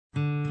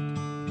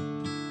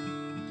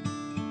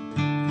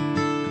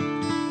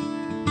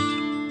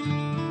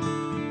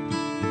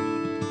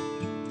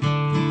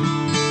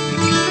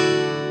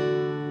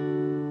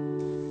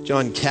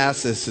John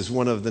Cassis is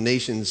one of the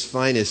nation's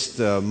finest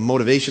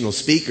motivational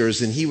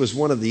speakers, and he was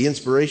one of the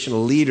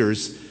inspirational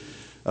leaders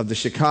of the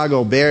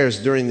Chicago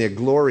Bears during their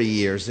glory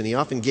years, and he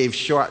often gave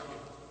short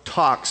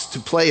talks to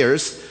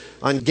players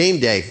on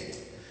game day.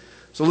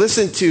 So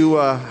listen to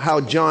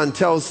how John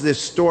tells this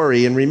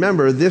story, and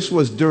remember, this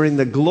was during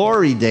the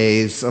glory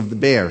days of the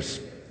Bears.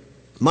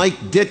 Mike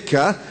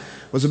Ditka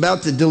was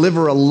about to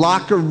deliver a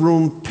locker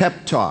room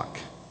pep talk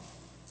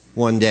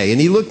one day, and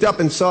he looked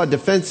up and saw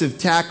defensive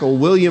tackle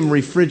William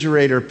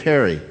Refrigerator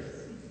Perry.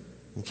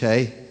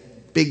 Okay?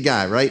 Big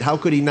guy, right? How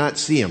could he not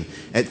see him?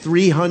 At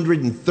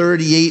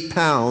 338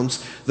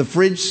 pounds, the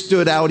fridge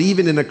stood out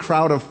even in a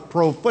crowd of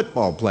pro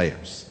football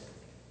players.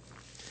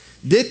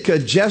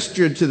 Ditka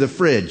gestured to the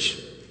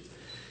fridge.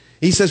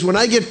 He says, when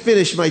I get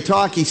finished my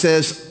talk, he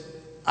says,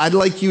 I'd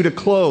like you to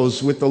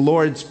close with the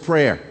Lord's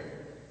Prayer.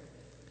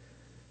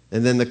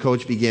 And then the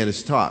coach began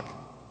his talk.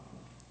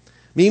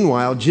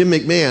 Meanwhile, Jim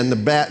McMahon,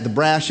 the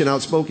brash and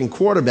outspoken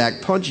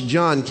quarterback, punched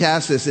John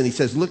Cassis and he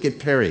says, look at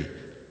Perry.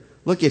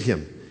 Look at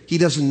him. He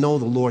doesn't know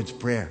the Lord's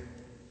Prayer.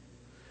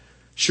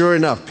 Sure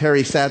enough,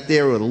 Perry sat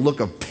there with a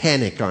look of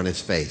panic on his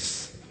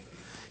face,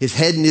 his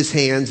head in his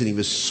hands, and he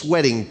was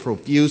sweating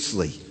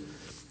profusely.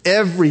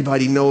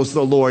 Everybody knows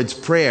the Lord's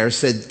Prayer,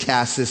 said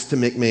Cassis to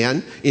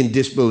McMahon in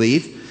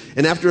disbelief.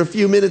 And after a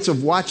few minutes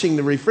of watching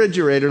the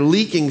refrigerator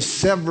leaking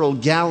several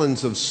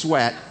gallons of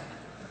sweat,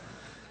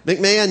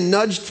 McMahon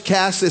nudged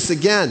Cassis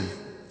again.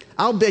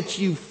 I'll bet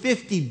you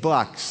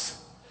 $50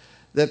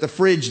 that the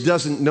fridge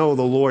doesn't know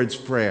the Lord's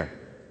Prayer.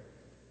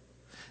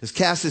 As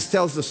Cassis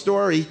tells the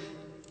story,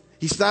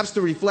 he stops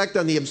to reflect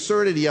on the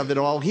absurdity of it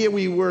all. Here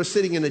we were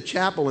sitting in a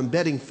chapel and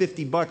betting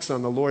 $50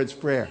 on the Lord's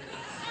Prayer.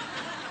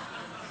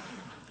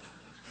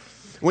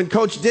 When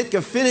Coach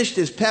Ditka finished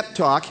his pep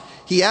talk,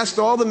 he asked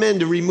all the men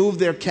to remove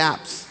their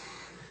caps.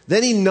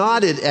 Then he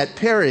nodded at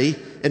Perry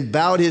and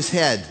bowed his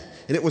head.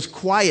 And it was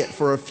quiet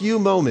for a few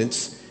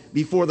moments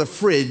before the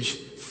fridge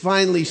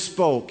finally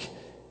spoke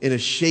in a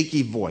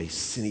shaky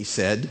voice. And he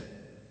said,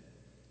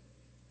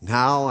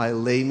 now I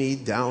lay me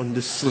down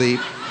to sleep.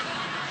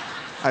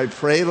 I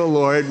pray the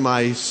Lord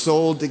my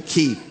soul to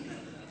keep.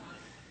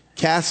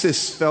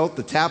 Cassis felt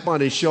the tap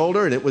on his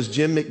shoulder, and it was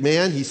Jim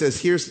McMahon. He says,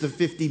 here's the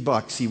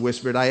 $50, he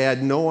whispered. I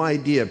had no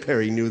idea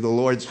Perry knew the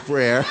Lord's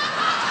Prayer.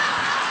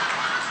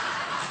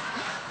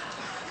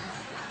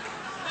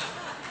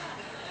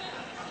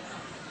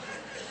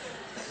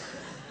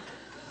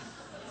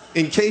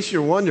 In case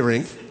you're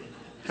wondering,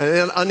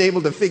 and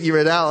unable to figure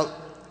it out,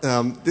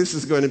 this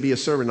is going to be a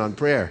sermon on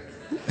prayer.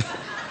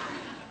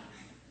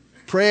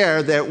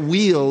 Prayer that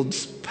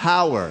wields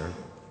power.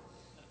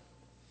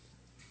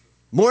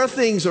 More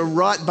things are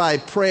wrought by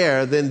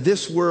prayer than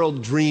this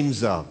world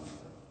dreams of.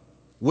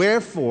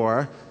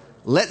 Wherefore,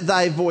 let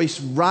thy voice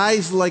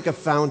rise like a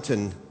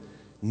fountain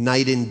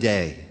night and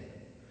day.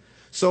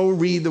 So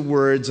read the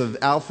words of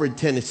Alfred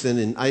Tennyson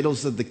in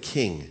Idylls of the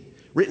King.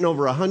 Written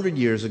over 100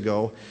 years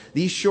ago,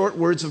 these short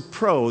words of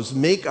prose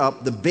make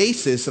up the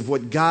basis of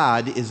what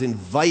God is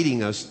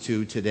inviting us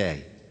to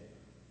today.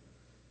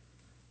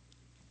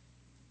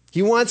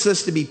 He wants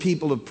us to be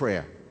people of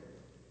prayer.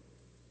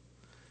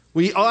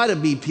 We ought to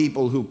be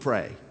people who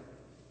pray.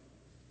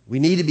 We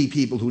need to be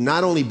people who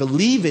not only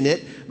believe in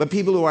it, but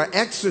people who are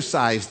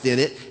exercised in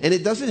it. And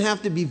it doesn't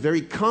have to be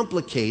very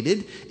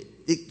complicated.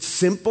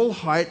 Simple,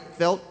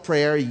 heartfelt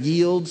prayer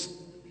yields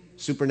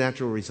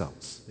supernatural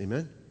results.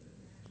 Amen?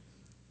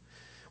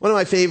 One of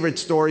my favorite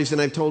stories,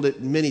 and I've told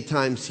it many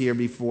times here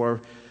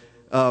before,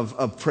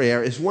 of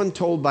prayer, is one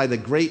told by the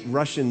great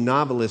Russian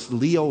novelist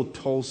Leo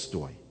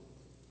Tolstoy.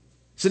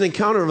 It's an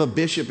encounter of a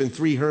bishop and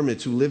 3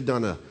 hermits who lived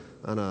on a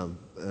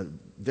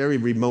very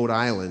remote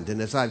island.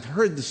 And as I've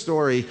heard the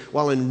story,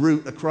 while en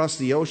route across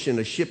the ocean,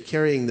 a ship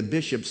carrying the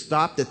bishop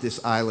stopped at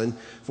this island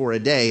for a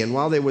day. And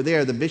while they were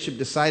there, the bishop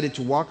decided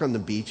to walk on the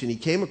beach, and he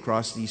came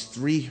across these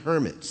 3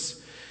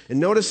 hermits. And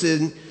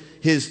noticing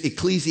his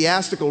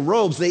ecclesiastical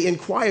robes, they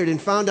inquired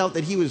and found out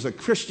that he was a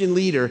Christian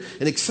leader,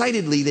 and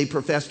excitedly they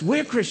professed,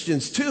 we're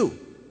Christians too.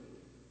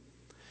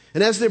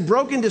 And as their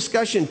broken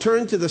discussion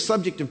turned to the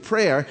subject of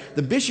prayer,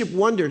 the bishop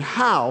wondered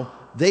how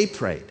they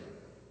prayed.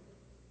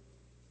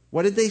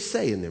 What did they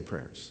say in their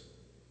prayers?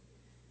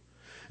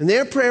 And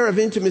their prayer of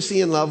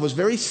intimacy and love was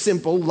very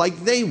simple, like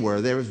they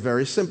were. They were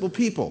very simple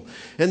people.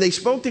 And they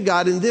spoke to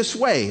God in this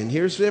way, and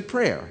here's their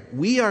prayer.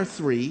 We are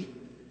 3,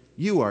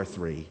 you are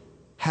 3.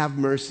 Have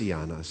mercy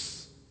on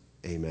us.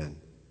 Amen.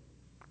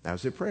 That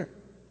was their prayer.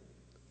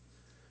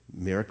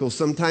 Miracles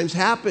sometimes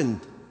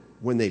happened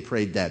when they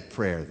prayed that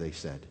prayer, they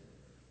said.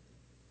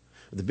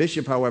 The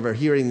bishop, however,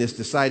 hearing this,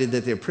 decided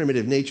that their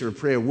primitive nature of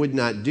prayer would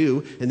not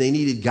do, and they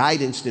needed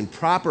guidance in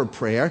proper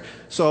prayer.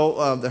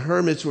 So the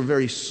hermits were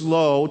very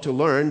slow to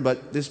learn,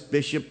 but this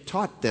bishop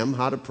taught them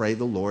how to pray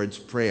the Lord's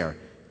Prayer.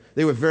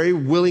 They were very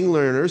willing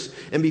learners,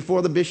 and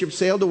before the bishop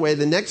sailed away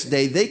the next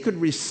day, they could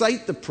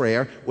recite the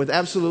prayer with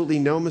absolutely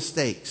no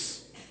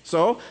mistakes.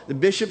 So the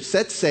bishop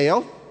set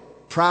sail,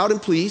 proud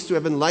and pleased to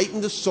have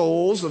enlightened the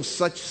souls of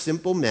such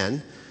simple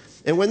men.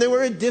 And when they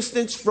were a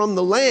distance from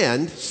the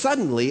land,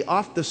 suddenly,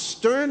 off the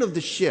stern of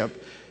the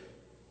ship,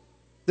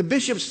 the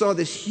bishop saw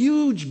this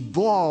huge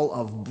ball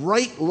of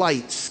bright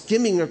light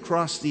skimming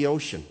across the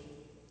ocean.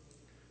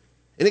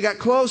 And it got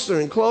closer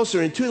and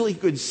closer until he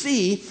could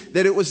see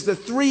that it was the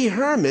three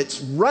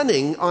hermits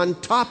running on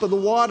top of the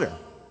water.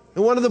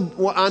 And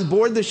on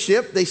board the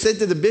ship, they said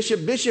to the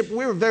bishop, "Bishop,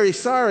 we're very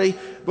sorry,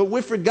 but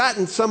we've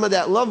forgotten some of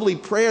that lovely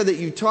prayer that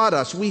you taught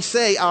us. We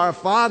say, 'Our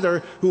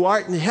Father who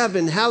art in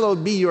heaven,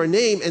 hallowed be your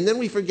name,' and then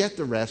we forget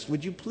the rest.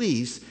 Would you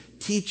please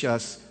teach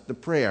us the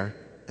prayer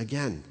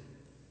again?"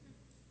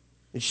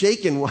 And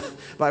shaken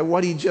by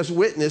what he just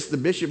witnessed, the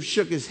bishop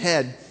shook his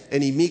head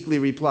and he meekly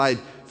replied,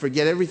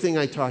 "Forget everything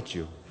I taught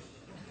you.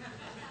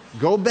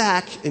 Go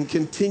back and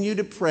continue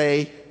to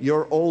pray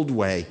your old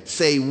way.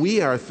 Say, 'We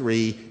are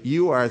three,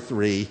 you are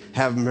three,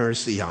 have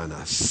mercy on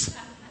us.'"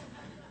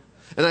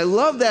 And I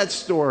love that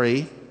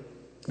story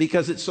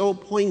because it so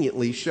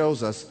poignantly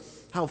shows us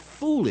how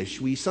foolish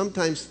we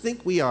sometimes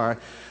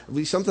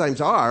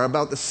are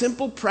about the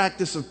simple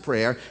practice of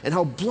prayer and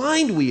how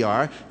blind we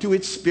are to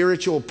its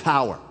spiritual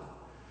power.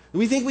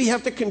 We think we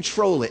have to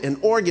control it and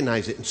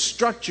organize it and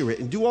structure it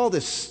and do all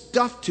this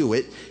stuff to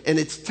it, and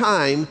it's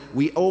time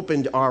we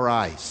opened our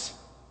eyes.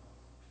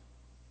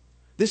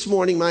 This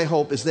morning, my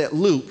hope is that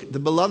Luke, the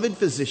beloved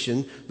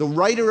physician, the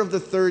writer of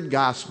the third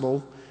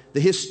gospel, the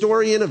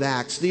historian of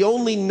Acts, the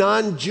only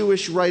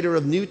non-Jewish writer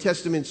of New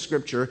Testament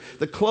scripture,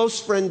 the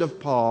close friend of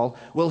Paul,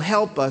 will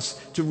help us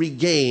to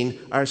regain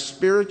our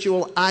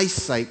spiritual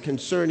eyesight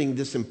concerning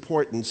this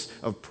importance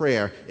of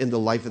prayer in the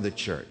life of the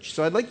church.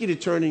 So I'd like you to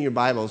turn in your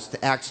Bibles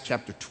to Acts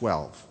chapter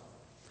 12.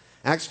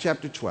 Acts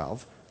chapter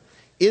 12.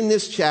 In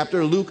this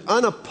chapter, Luke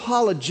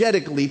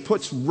unapologetically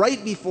puts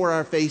right before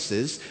our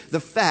faces the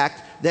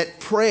fact that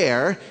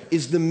prayer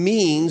is the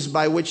means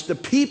by which the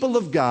people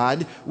of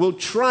God will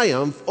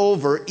triumph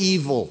over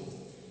evil.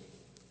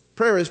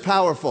 Prayer is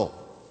powerful.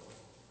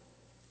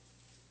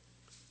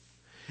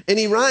 And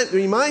he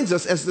reminds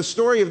us, as the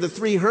story of the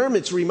three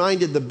hermits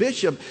reminded the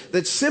bishop,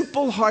 that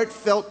simple,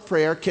 heartfelt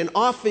prayer can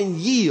often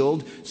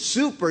yield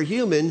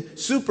superhuman,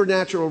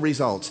 supernatural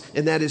results.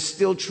 And that is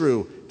still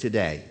true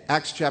today.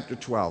 Acts chapter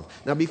 12.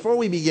 Now, before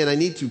we begin, I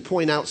need to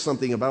point out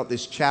something about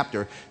this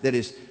chapter that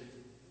is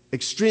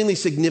extremely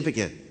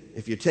significant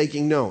if you're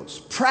taking notes.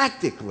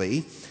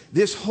 Practically,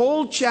 this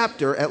whole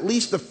chapter, at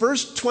least the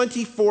first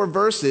 24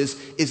 verses,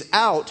 is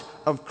out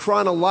of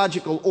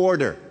chronological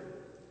order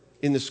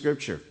in the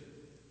scripture.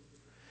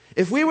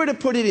 If we were to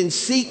put it in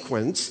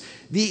sequence,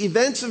 the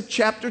events of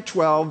chapter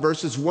 12,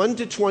 verses 1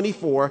 to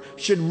 24,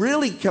 should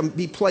really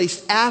be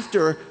placed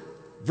after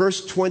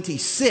verse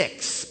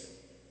 26,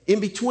 in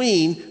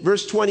between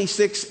verse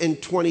 26 and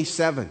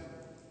 27.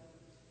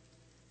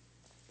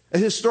 A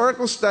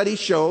historical study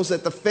shows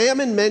that the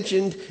famine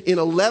mentioned in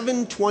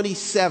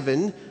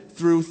 1127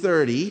 through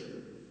 30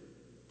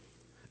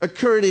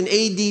 occurred in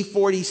AD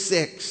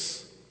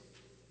 46.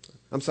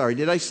 I'm sorry,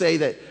 did I say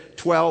that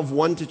 12,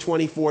 1 to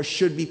 24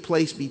 should be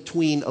placed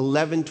between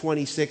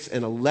 1126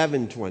 and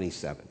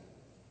 1127?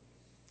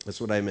 That's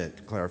what I meant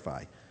to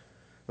clarify.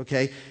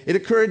 Okay,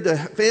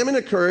 the famine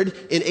occurred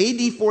in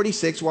AD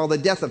 46, while the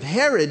death of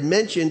Herod,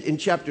 mentioned in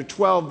chapter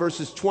 12,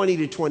 verses 20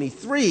 to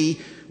 23,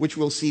 which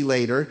we'll see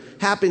later,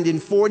 happened in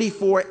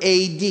 44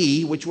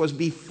 AD, which was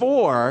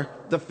before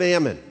the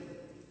famine.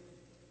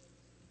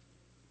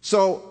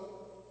 So,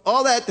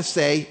 all that to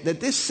say that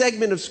this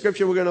segment of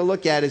scripture we're going to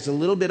look at is a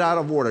little bit out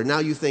of order. Now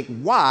you think,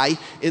 why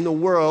in the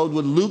world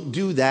would Luke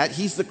do that?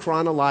 He's the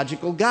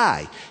chronological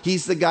guy.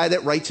 He's the guy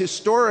that writes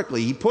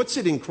historically. He puts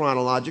it in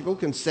chronological,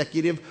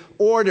 consecutive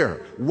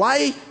order.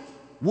 Why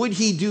would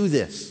he do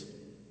this?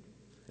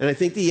 And I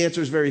think the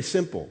answer is very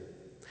simple.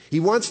 He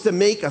wants to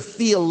make a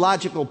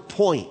theological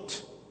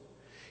point.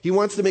 He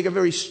wants to make a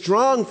very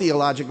strong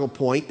theological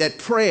point that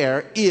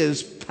prayer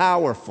is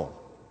powerful.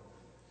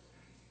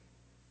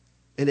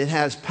 And it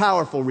has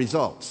powerful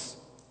results.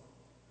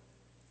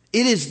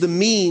 It is the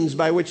means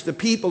by which the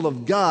people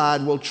of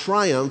God will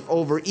triumph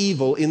over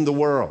evil in the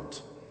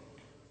world.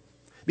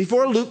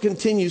 Before Luke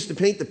continues to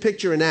paint the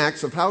picture in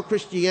Acts of how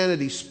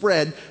Christianity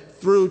spread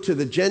through to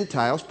the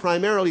Gentiles,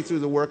 primarily through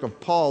the work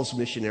of Paul's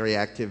missionary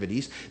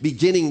activities,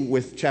 beginning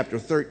with chapter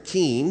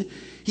 13,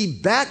 he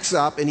backs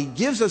up and he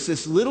gives us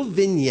this little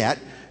vignette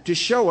to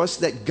show us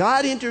that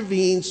God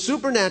intervenes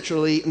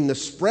supernaturally in the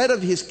spread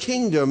of his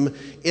kingdom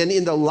and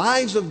in the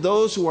lives of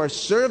those who are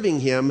serving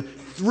him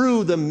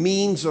through the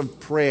means of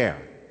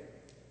prayer.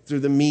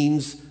 Through the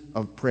means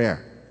of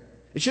prayer.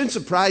 It shouldn't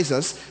surprise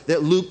us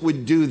that Luke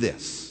would do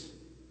this.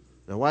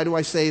 Now, why do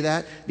I say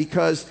that?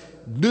 Because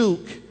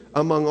Luke,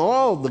 among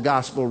all the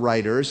gospel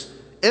writers,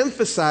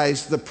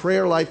 emphasized the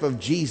prayer life of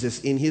Jesus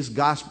in his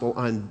gospel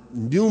on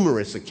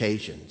numerous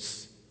occasions.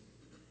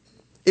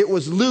 It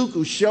was Luke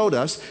who showed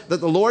us that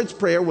the Lord's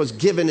Prayer was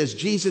given as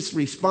Jesus'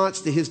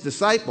 response to his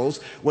disciples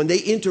when they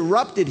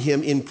interrupted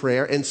him in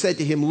prayer and said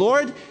to him,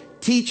 "Lord,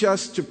 teach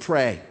us to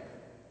pray."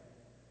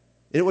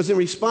 And it was in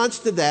response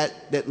to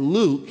that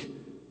Luke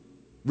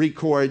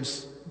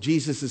records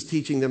Jesus'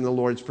 teaching them the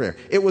Lord's Prayer.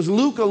 It was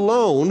Luke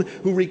alone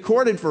who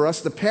recorded for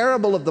us the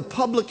parable of the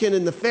publican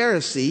and the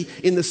Pharisee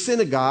in the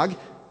synagogue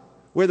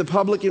where the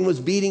publican was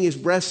beating his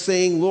breast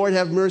saying, "Lord,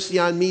 have mercy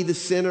on me, the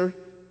sinner."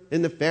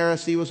 And the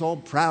Pharisee was all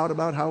proud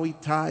about how he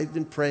tithed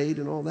and prayed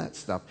and all that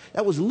stuff.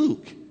 That was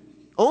Luke.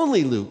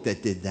 Only Luke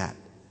that did that.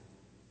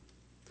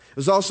 It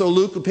was also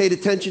Luke who paid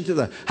attention to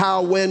the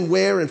how, when,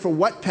 where, and for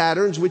what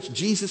patterns which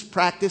Jesus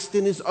practiced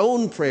in his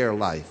own prayer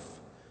life.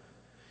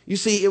 You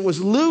see, it was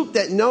Luke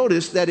that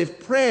noticed that if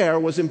prayer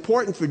was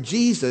important for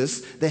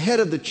Jesus, the head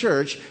of the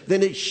church,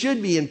 then it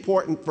should be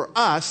important for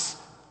us,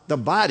 the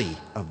body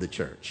of the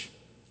church.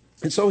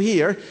 And so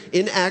here,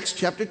 in Acts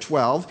chapter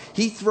 12,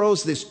 he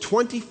throws this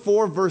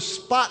 24-verse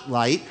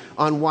spotlight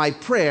on why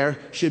prayer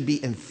should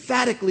be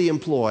emphatically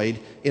employed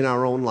in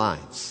our own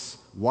lives.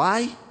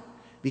 Why?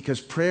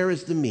 Because prayer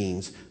is the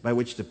means by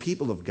which the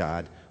people of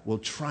God will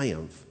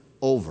triumph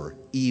over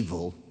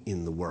evil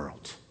in the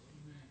world.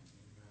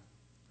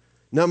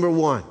 Number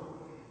one,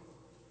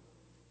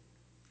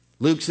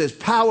 Luke says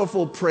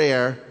powerful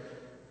prayer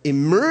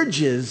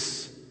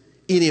emerges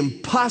in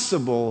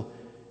impossible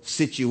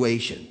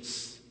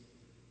situations.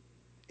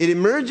 It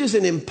emerges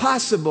in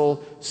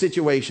impossible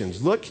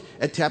situations. Look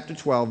at chapter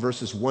 12,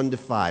 verses 1 to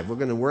 5. We're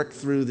going to work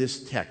through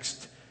this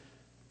text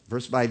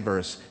verse by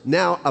verse.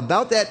 Now,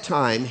 about that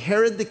time,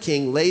 Herod the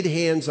king laid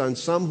hands on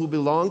some who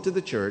belonged to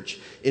the church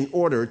in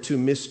order to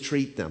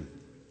mistreat them.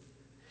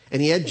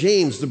 And he had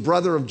James, the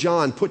brother of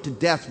John, put to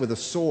death with a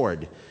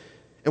sword.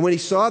 And when he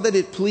saw that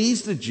it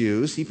pleased the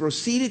Jews, he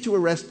proceeded to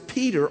arrest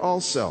Peter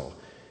also.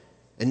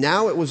 And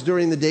now it was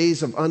during the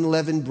days of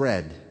unleavened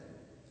bread.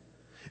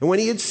 And when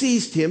he had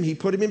seized him, he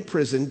put him in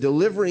prison,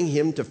 delivering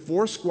him to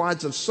 4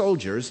 squads of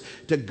soldiers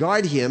to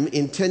guard him,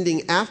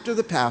 intending after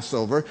the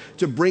Passover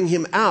to bring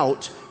him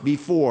out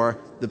before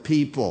the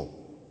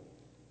people.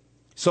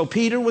 So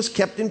Peter was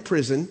kept in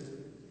prison,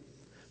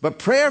 but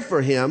prayer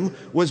for him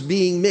was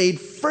being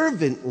made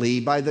fervently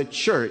by the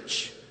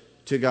church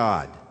to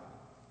God.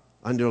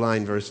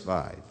 Underline verse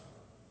 5.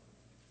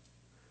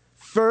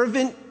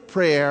 Fervent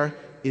prayer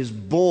is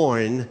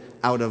born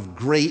out of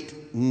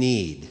great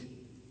need.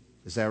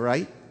 Is that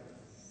right?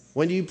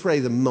 When do you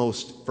pray the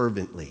most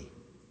fervently?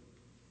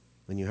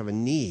 When you have a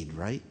need,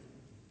 right?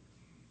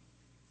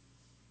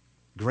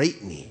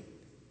 Great need.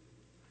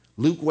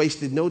 Luke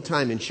wasted no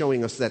time in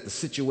showing us that the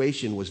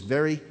situation was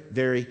very,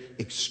 very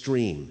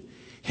extreme.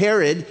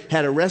 Herod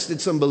had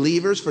arrested some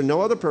believers for no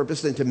other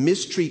purpose than to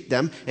mistreat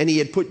them, and he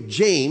had put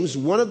James,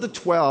 one of the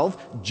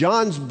 12,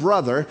 John's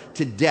brother,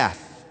 to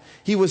death.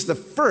 He was the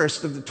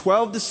first of the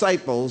 12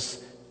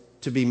 disciples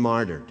to be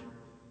martyred.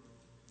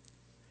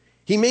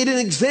 He made an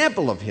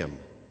example of him,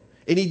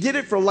 and he did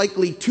it for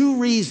likely 2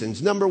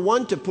 reasons. Number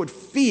 1, to put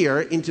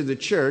fear into the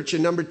church,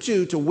 and number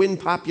 2, to win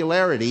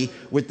popularity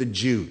with the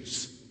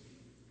Jews.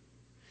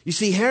 You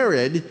see,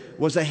 Herod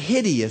was a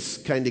hideous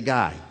kind of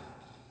guy.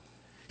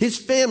 His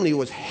family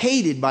was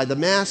hated by the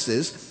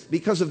masses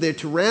because of their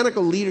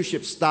tyrannical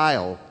leadership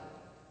style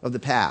of the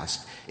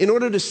past. In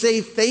order to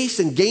save face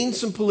and gain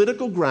some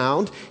political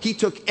ground, he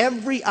took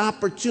every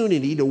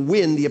opportunity to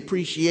win the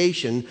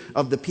appreciation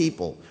of the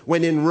people.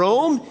 When in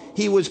Rome,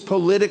 he was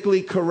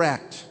politically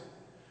correct.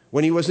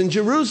 When he was in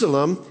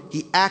Jerusalem,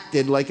 he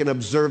acted like an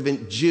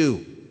observant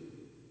Jew.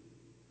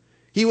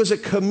 He was a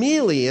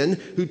chameleon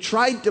who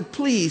tried to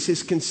please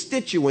his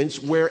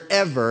constituents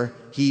wherever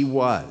he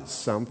was.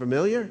 Sound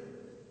familiar?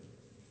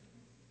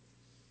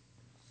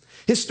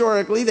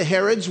 Historically, the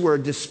Herods were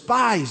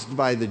despised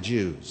by the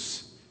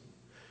Jews.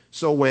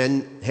 So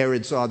when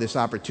Herod saw this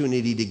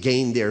opportunity to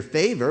gain their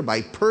favor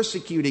by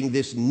persecuting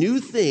this new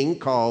thing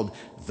called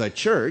the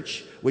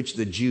church, which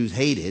the Jews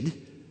hated,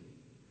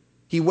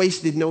 he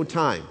wasted no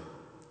time.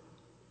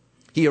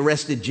 He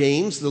arrested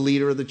James, the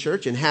leader of the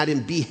church, and had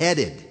him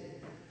beheaded.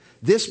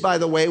 This, by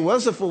the way,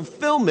 was a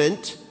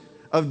fulfillment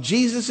of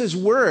Jesus'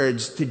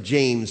 words to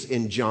James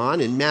and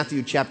John in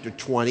Matthew chapter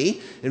 20,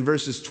 in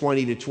verses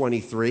 20 to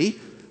 23,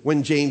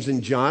 when James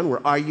and John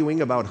were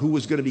arguing about who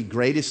was going to be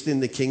greatest in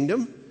the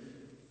kingdom.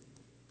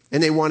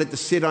 And they wanted to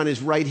sit on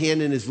his right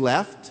hand and his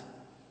left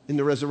in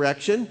the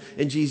resurrection.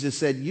 And Jesus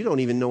said, "You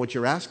don't even know what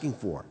you're asking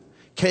for.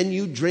 Can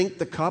you drink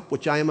the cup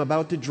which I am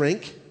about to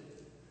drink?"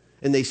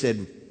 And they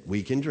said,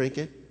 "We can drink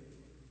it."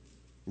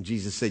 And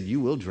Jesus said, "You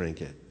will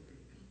drink it.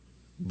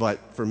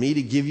 But for me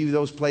to give you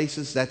those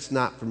places, that's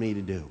not for me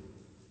to do."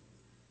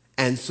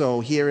 And so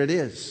here it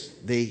is.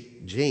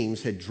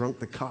 James had drunk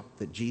the cup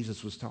that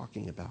Jesus was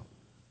talking about.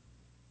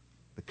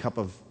 The cup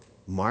of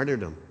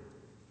martyrdom,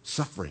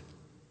 suffering.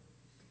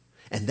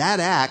 And that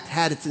act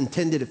had its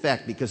intended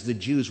effect because the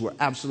Jews were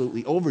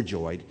absolutely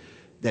overjoyed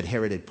that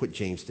Herod had put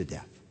James to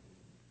death.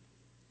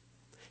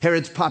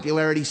 Herod's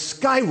popularity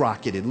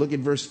skyrocketed. Look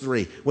at verse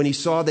 3. When he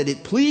saw that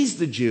it pleased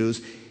the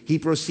Jews, he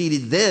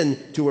proceeded then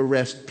to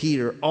arrest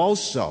Peter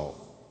also.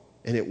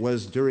 And it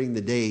was during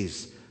the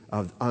days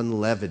of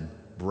unleavened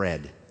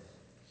bread.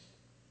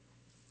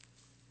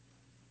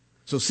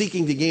 So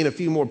seeking to gain a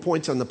few more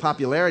points on the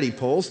popularity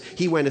polls,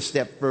 he went a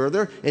step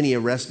further and he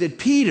arrested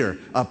Peter,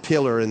 a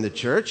pillar in the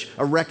church,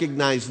 a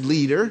recognized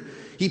leader.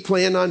 He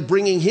planned on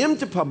bringing him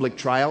to public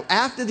trial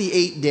after the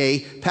 8-day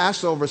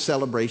Passover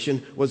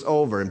celebration was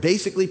over. And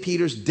basically,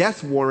 Peter's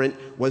death warrant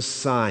was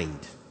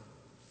signed.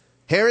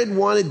 Herod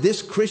wanted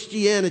this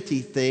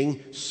Christianity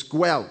thing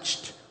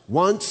squelched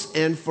once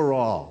and for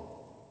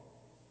all.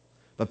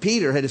 But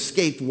Peter had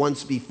escaped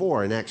once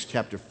before in Acts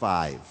chapter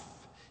 5.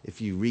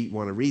 If you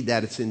want to read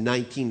that, it's in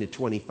 19 to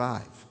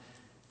 25.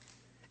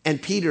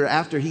 And Peter,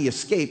 after he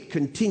escaped,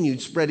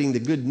 continued spreading the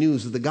good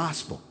news of the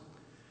gospel.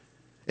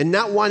 And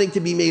not wanting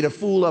to be made a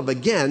fool of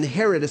again,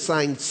 Herod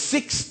assigned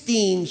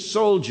 16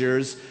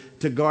 soldiers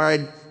to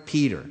guard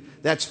Peter.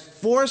 That's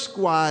 4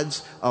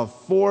 squads of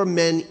 4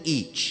 men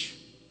each.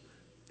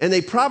 And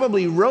they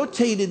probably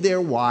rotated their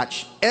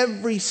watch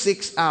every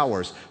 6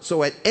 hours.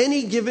 So at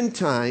any given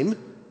time,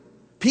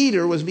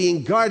 Peter was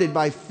being guarded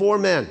by 4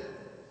 men.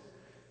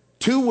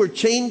 2 were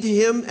chained to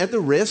him at the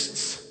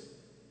wrists,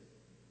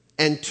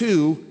 and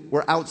 2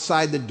 were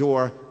outside the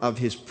door of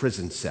his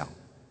prison cell.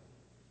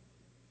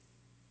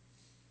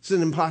 It's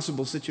an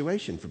impossible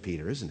situation for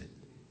Peter, isn't it?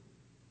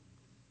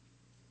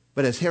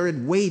 But as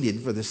Herod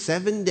waited for the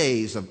 7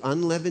 days of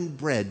unleavened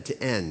bread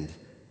to end,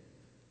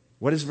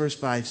 what does verse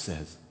 5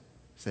 say?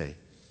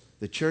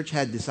 The church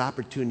had this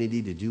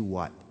opportunity to do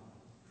what?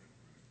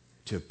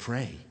 To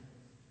pray.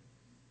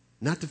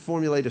 Not to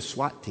formulate a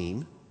SWAT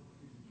team,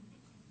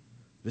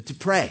 but to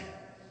pray.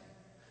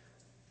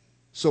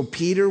 So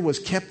Peter was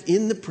kept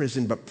in the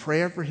prison, but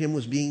prayer for him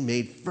was being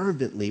made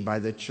fervently by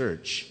the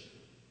church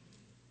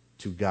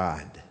to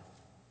God.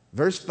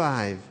 Verse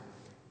 5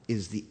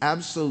 is the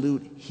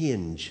absolute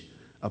hinge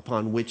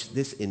upon which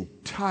this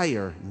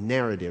entire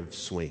narrative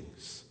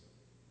swings.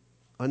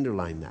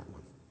 Underline that one.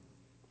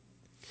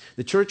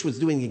 The church was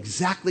doing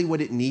exactly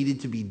what it needed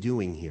to be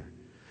doing here.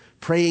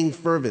 Praying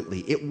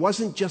fervently. It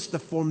wasn't just a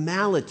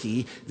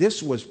formality.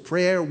 This was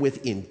prayer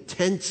with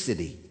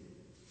intensity.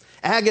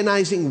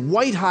 Agonizing,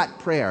 white-hot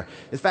prayer.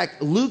 In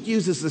fact, Luke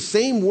uses the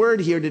same word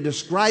here to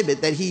describe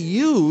it that he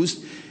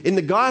used in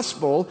the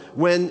gospel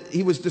when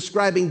he was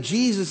describing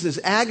Jesus'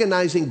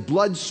 agonizing,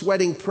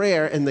 blood-sweating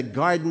prayer in the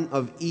Garden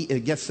of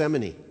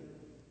Gethsemane.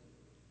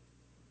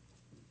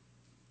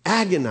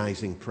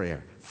 Agonizing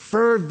prayer.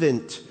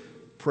 Fervent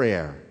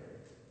prayer.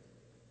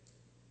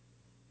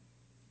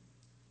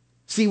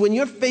 See, when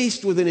you're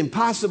faced with an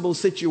impossible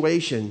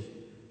situation,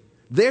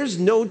 there's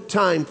no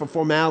time for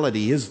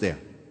formality, is there?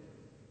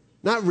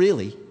 Not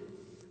really.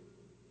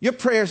 Your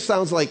prayer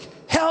sounds like,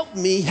 help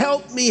me,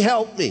 help me,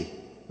 help me,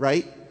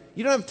 right?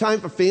 You don't have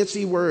time for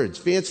fancy words,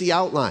 fancy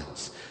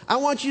outlines. I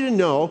want you to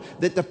know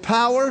that the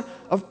power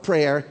of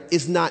prayer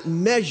is not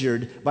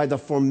measured by the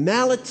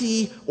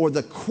formality or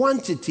the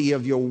quantity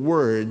of your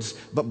words,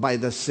 but by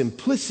the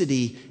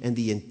simplicity and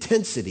the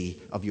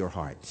intensity of your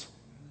heart.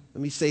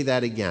 Let me say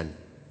that again.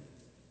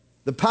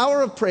 The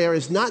power of prayer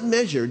is not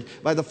measured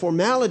by the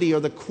formality or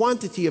the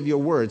quantity of your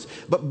words,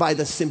 but by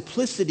the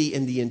simplicity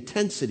and the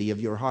intensity of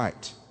your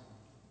heart.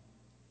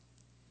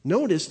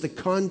 Notice the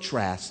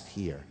contrast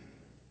here.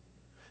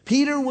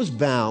 Peter was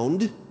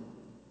bound,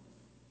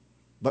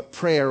 but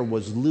prayer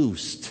was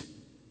loosed.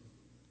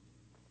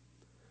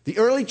 The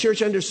early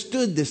church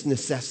understood this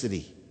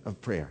necessity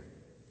of prayer.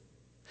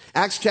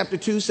 Acts chapter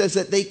 2 says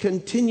that they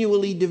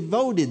continually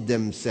devoted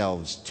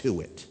themselves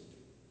to it.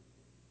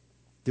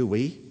 Do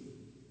we?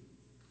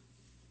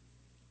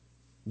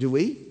 Do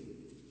we?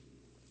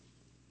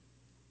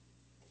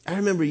 I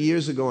remember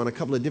years ago on a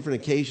couple of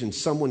different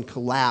occasions, someone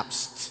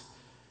collapsed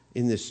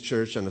in this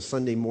church on a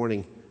Sunday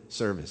morning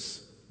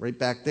service. Right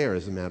back there,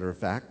 as a matter of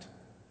fact.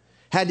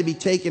 Had to be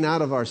taken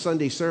out of our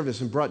Sunday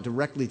service and brought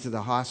directly to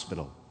the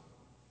hospital.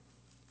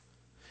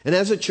 And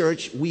as a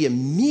church, we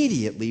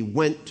immediately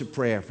went to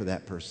prayer for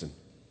that person.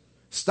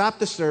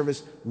 Stopped the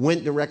service,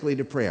 went directly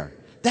to prayer.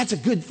 That's a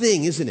good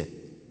thing, isn't it?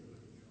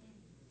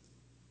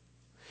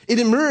 It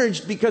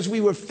emerged because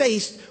we were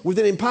faced with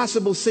an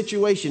impossible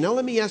situation. Now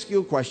let me ask you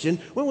a question.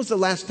 When was the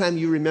last time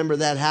you remember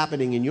that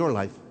happening in your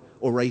life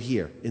or right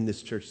here in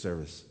this church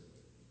service?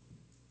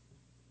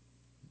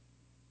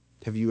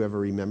 Have you ever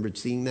remembered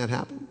seeing that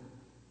happen?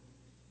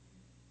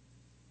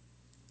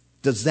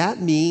 Does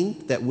that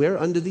mean that we're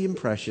under the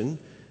impression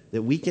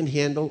that we can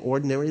handle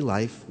ordinary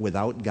life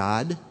without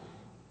God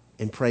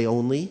and pray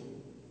only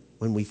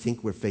when we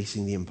think we're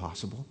facing the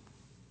impossible?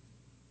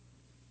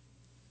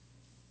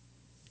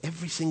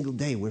 Every single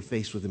day we're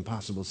faced with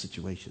impossible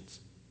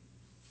situations.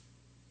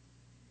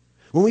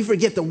 When we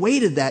forget the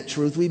weight of that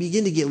truth, we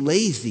begin to get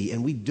lazy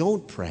and we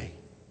don't pray.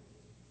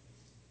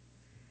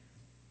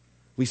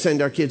 We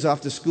send our kids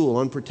off to school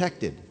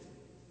unprotected.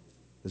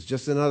 It's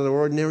just another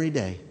ordinary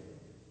day.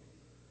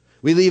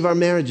 We leave our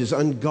marriages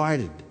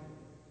unguarded.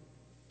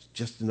 It's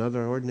just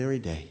another ordinary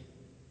day.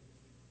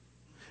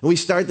 And we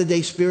start the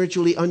day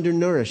spiritually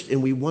undernourished,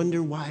 and we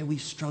wonder why we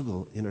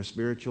struggle in our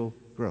spiritual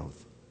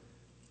growth.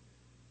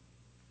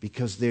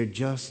 Because they're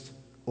just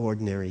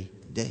ordinary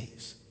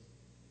days.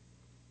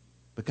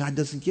 But God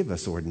doesn't give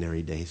us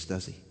ordinary days,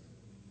 does He?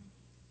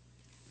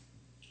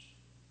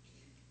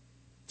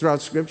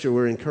 Throughout Scripture,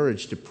 we're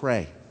encouraged to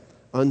pray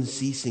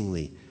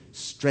unceasingly,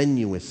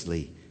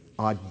 strenuously,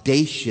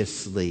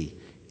 audaciously,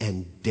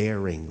 and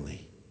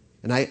daringly.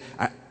 And I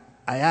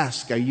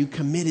ask, are you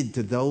committed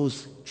to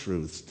those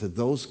truths, to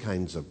those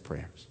kinds of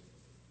prayers?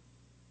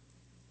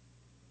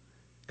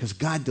 Because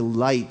God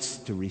delights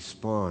to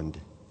respond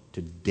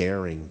to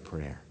daring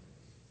prayer,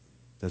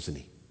 doesn't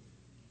he?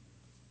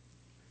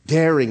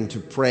 Daring to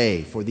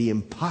pray for the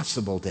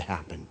impossible to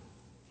happen.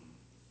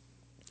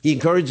 He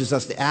encourages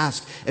us to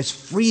ask as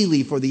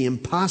freely for the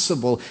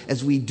impossible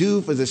as we do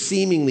for the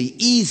seemingly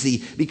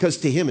easy, because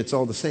to him it's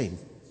all the same.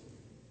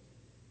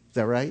 Is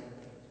that right?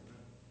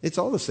 It's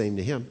all the same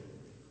to him.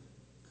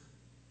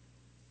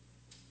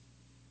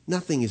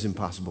 Nothing is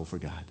impossible for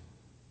God.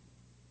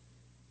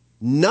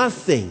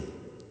 Nothing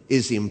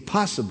is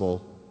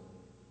impossible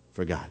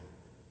for God.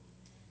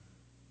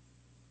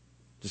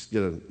 Just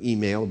get an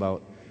email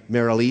about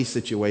Marilee's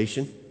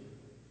situation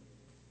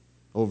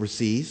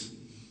overseas,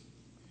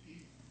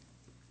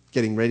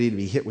 getting ready to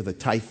be hit with a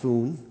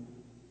typhoon.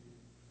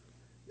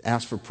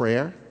 Asked for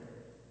prayer.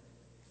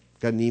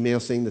 Got an email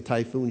saying the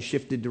typhoon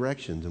shifted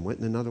directions and went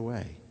in another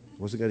way.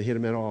 Wasn't going to hit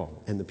him at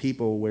all. And the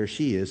people where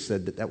she is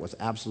said that was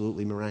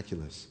absolutely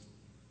miraculous.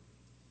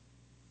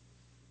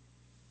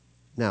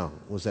 Now,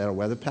 was that a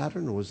weather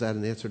pattern or was that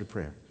an answer to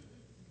prayer?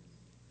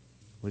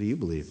 What do you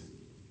believe?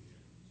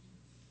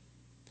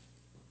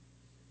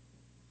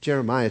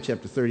 Jeremiah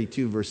chapter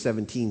 32 verse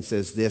 17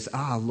 says this,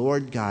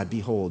 Lord God,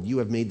 behold, you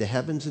have made the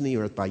heavens and the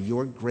earth by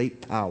your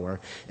great power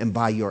and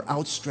by your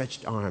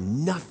outstretched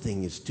arm.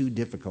 Nothing is too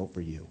difficult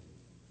for you.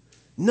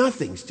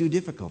 Nothing's too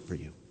difficult for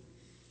you.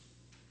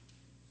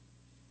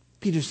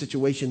 Peter's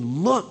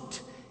situation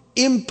looked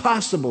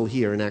impossible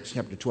here in Acts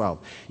chapter 12.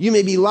 You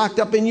may be locked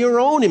up in your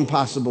own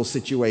impossible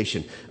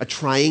situation, a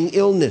trying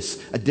illness,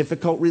 a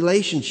difficult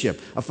relationship,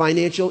 a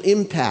financial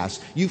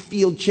impasse. You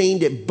feel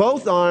chained at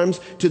both arms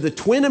to the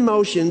twin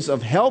emotions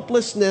of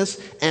helplessness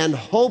and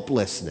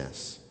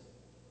hopelessness.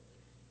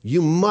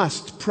 You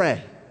must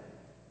pray.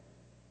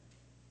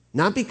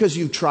 Not because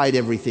you've tried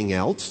everything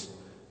else,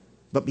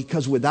 but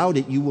because without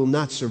it you will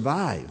not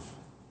survive.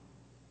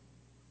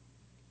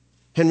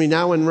 Henry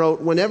Nouwen wrote,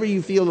 whenever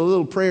you feel a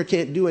little prayer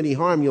can't do any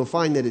harm, you'll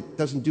find that it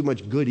doesn't do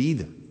much good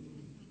either.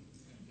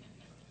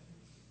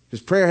 Because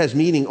prayer has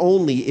meaning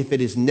only if it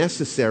is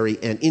necessary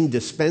and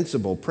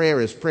indispensable. Prayer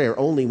is prayer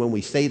only when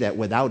we say that.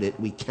 Without it,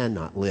 we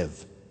cannot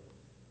live.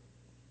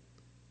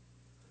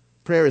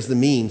 Prayer is the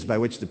means by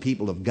which the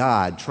people of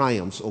God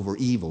triumphs over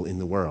evil in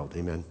the world.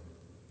 Amen.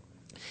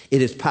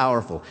 It is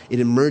powerful.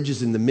 It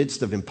emerges in the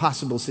midst of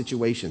impossible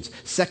situations.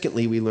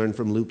 Secondly, we learn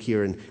from Luke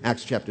here in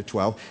Acts chapter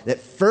 12 that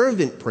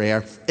fervent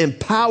prayer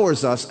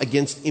empowers us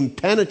against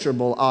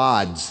impenetrable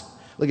odds.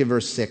 Look at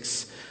verse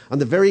 6. On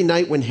the very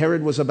night when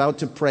Herod was about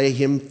to bring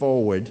him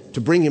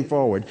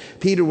forward,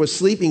 Peter was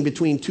sleeping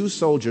between two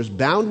soldiers,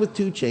 bound with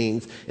two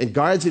chains, and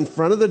guards in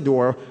front of the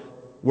door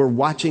were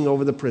watching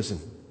over the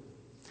prison.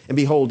 And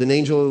behold, an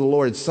angel of the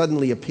Lord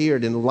suddenly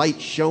appeared, and light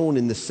shone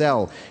in the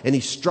cell. And he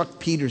struck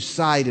Peter's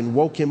side and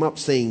woke him up,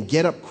 saying,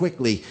 "Get up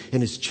quickly."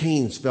 And his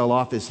chains fell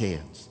off his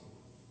hands.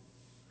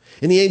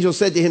 And the angel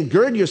said to him,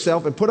 "Gird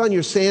yourself and put on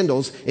your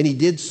sandals." And he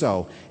did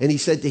so. And he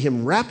said to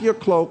him, "Wrap your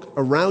cloak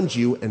around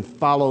you and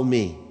follow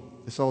me."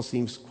 This all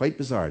seems quite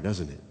bizarre,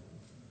 doesn't it?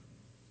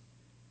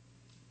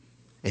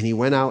 And he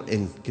went out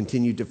and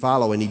continued to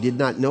follow. And he did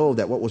not know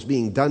that what was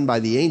being done by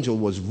the angel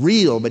was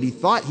real, but he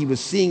thought he was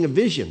seeing a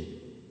vision.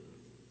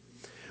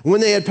 When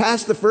they had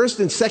passed the first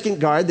and second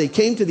guard, they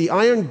came to the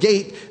iron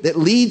gate that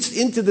leads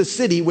into the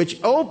city, which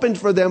opened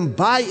for them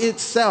by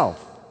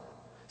itself.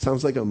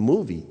 Sounds like a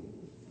movie.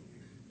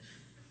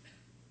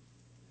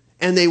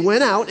 And they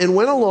went out and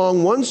went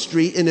along one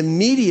street, and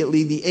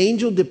immediately the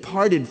angel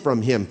departed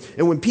from him.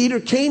 And when Peter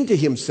came to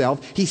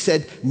himself, he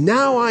said,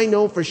 "Now I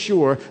know for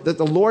sure that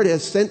the Lord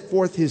has sent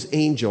forth his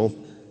angel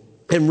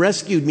and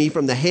rescued me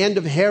from the hand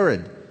of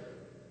Herod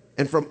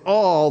and from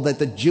all that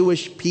the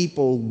Jewish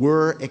people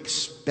were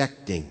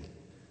expecting."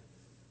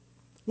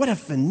 What a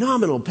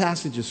phenomenal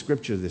passage of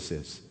Scripture this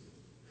is.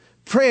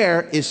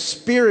 Prayer is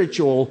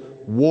spiritual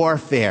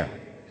warfare.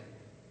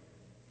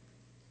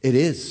 It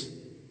is.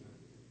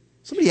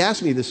 Somebody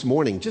asked me this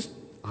morning, just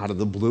out of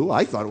the blue,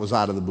 I thought it was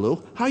out of the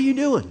blue, "How are you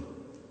doing?"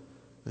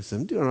 I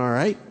said, "I'm doing all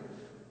right."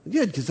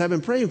 "Good, because I've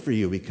been praying for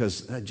you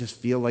because I just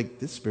feel like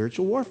this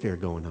spiritual warfare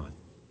going on."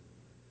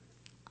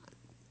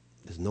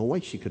 There's no way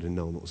she could have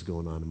known what was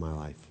going on in my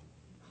life.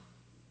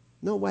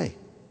 No way.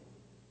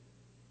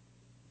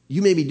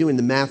 You may be doing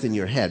the math in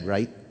your head,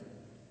 right?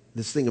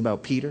 This thing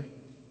about Peter.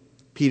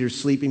 Peter's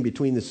sleeping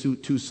between the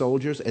two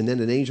soldiers, and then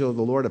an angel of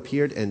the Lord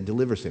appeared and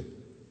delivers him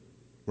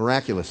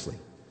miraculously.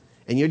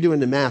 And you're doing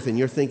the math, and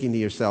you're thinking to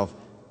yourself,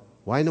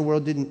 why in the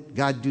world didn't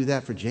God do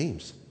that for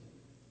James?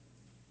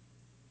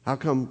 How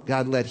come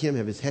God let him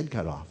have his head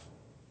cut off?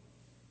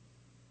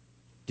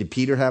 Did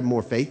Peter have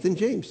more faith than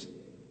James?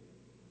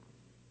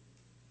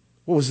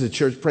 What, was the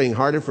church praying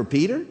harder for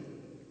Peter?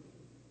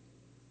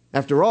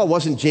 After all,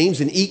 wasn't James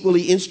an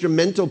equally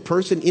instrumental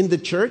person in the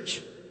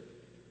church?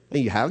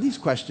 And you have these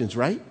questions,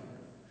 right?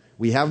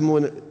 We have them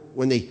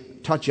when they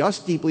touch us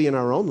deeply in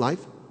our own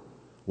life.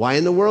 Why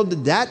in the world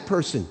did that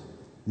person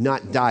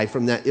not die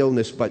from that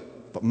illness,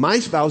 but my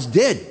spouse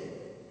did?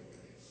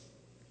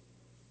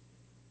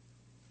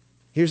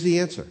 Here's the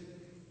answer.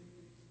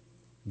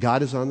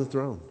 God is on the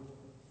throne.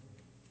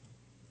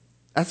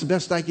 That's the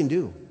best I can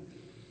do.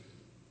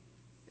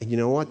 And you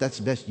know what? That's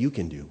the best you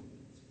can do.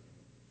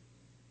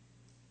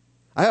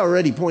 I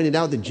already pointed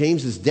out that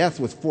James's death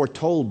was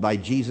foretold by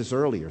Jesus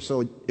earlier,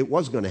 so it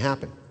was going to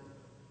happen.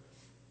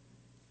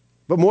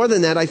 But more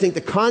than that, I think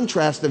the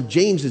contrast of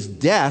James's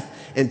death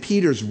and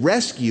Peter's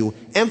rescue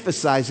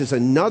emphasizes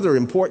another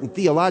important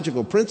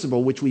theological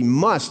principle which we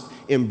must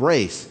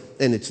embrace,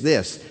 and it's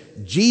this: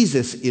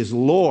 Jesus is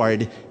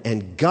Lord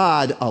and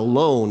God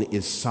alone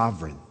is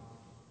sovereign.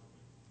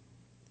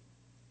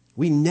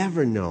 We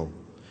never know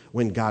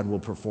when God will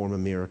perform a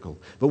miracle,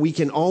 but we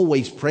can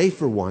always pray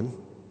for one.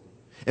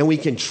 And we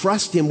can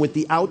trust him with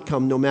the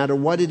outcome no matter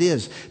what it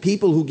is.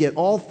 People who get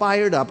all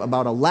fired up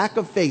about a lack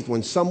of faith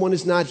when someone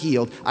is not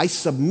healed, I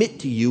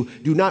submit to you,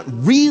 do not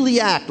really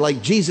act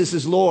like Jesus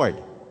is Lord.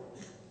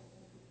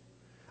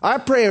 Our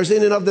prayers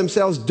in and of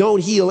themselves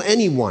don't heal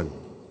anyone.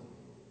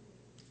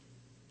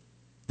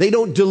 They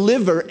don't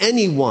deliver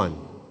anyone.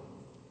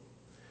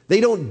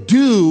 They don't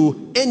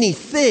do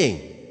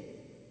anything.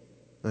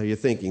 Now you're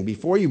thinking,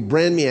 before you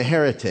brand me a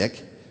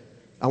heretic,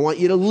 I want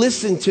you to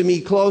listen to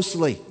me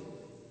closely.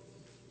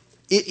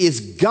 It is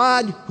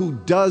God who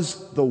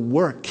does the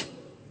work.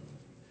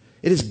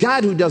 It is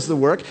God who does the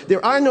work.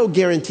 There are no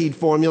guaranteed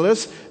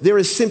formulas. There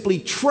is simply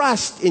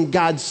trust in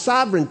God's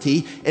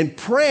sovereignty, and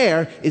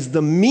prayer is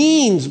the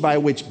means by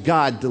which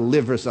God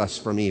delivers us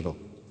from evil.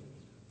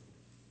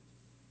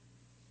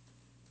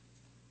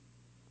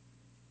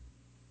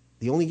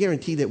 The only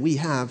guarantee that we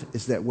have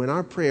is that when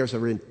our prayers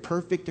are in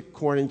perfect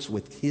accordance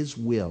with His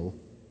will,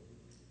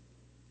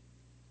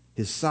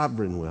 His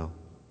sovereign will,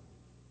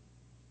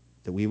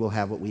 that we will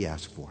have what we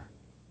ask for.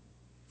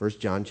 1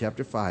 John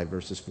chapter 5,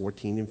 verses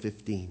 14 and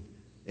 15.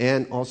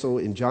 And also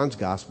in John's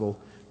Gospel,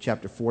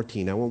 chapter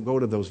 14. I won't go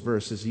to those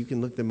verses. You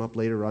can look them up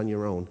later on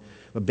your own.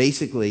 But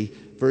basically,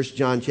 1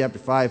 John chapter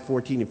 5,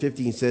 14 and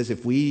 15 says,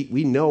 if we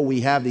know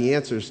we have the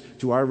answers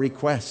to our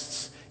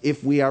requests,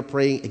 if we are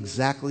praying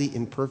exactly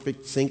in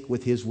perfect sync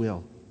with His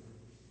will.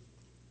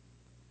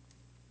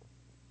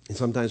 And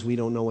sometimes we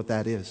don't know what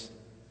that is.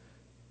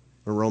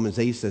 But Romans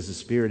 8 says the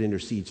Spirit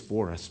intercedes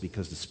for us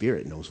because the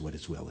Spirit knows what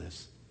His will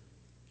is.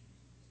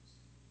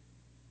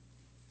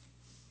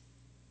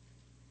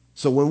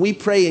 So when we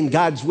pray in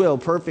God's will,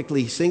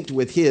 perfectly synced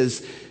with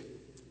His,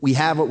 we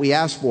have what we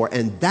ask for.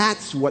 And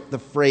that's what the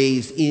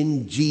phrase,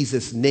 in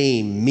Jesus'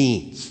 name,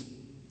 means.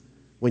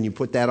 When you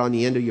put that on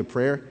the end of your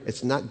prayer,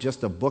 it's not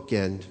just a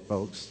bookend,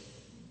 folks.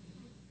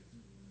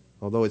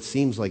 Although it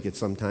seems like it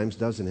sometimes,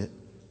 doesn't it?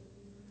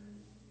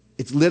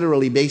 It's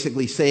literally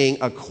basically saying,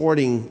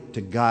 according to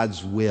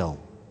God's will,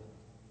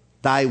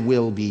 thy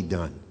will be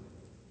done.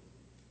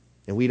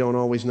 And we don't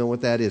always know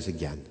what that is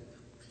again,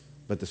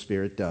 but the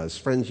Spirit does.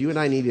 Friends, you and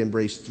I need to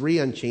embrace three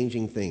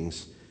unchanging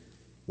things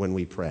when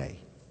we pray.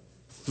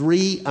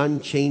 Three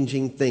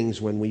unchanging things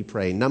when we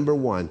pray. Number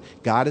one,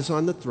 God is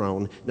on the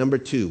throne. Number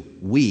two,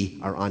 we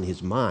are on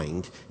His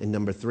mind. And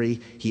number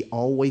three, He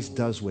always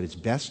does what is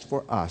best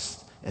for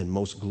us and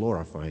most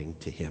glorifying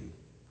to Him.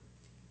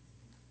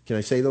 Can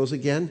I say those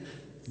again?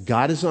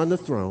 God is on the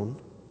throne,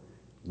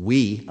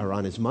 we are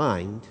on His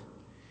mind,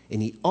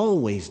 and He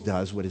always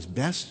does what is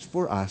best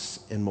for us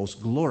and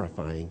most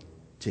glorifying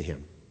to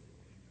Him.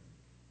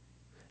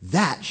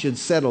 That should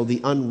settle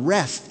the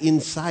unrest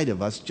inside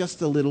of us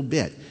just a little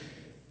bit.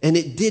 And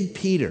it did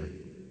Peter.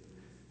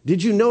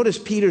 Did you notice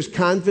Peter's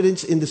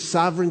confidence in the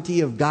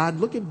sovereignty of God?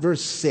 Look at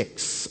verse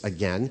 6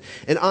 again.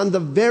 And on the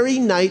very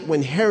night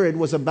when Herod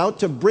was about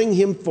to bring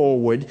him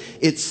forward,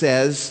 it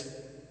says,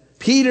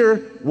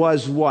 Peter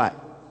was what?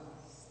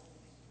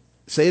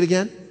 Say it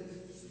again.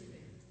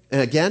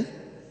 And again?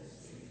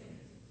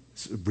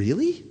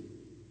 Really?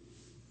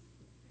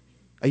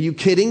 Are you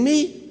kidding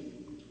me?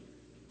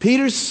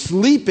 Peter's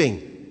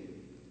sleeping.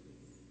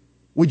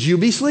 Would you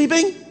be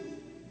sleeping?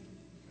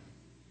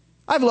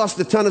 I've lost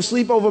a ton of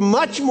sleep over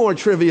much more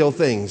trivial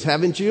things,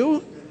 haven't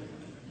you?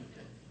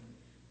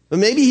 But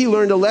maybe he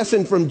learned a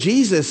lesson from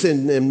Jesus,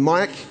 and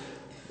Mark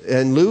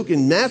and Luke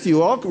and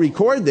Matthew all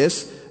record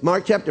this.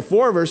 Mark chapter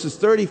 4, verses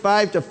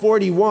 35 to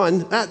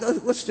 41.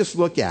 Let's just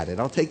look at it.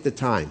 I'll take the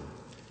time.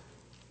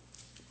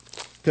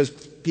 Because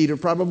Peter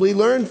probably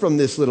learned from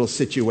this little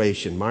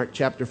situation. Mark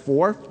chapter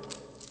 4,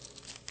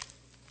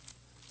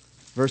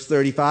 verse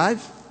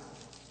 35.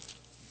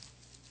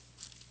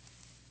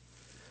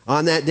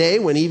 On that day,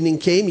 when evening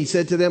came, he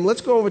said to them,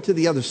 let's go over to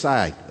the other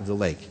side of the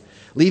lake.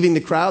 Leaving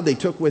the crowd, they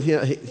took with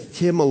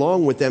him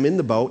along with them in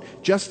the boat,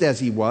 just as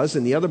he was,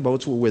 and the other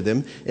boats were with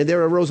him. And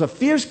there arose a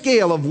fierce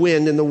gale of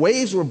wind, and the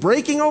waves were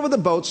breaking over the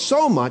boat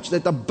so much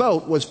that the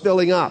boat was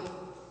filling up.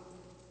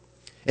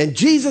 And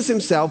Jesus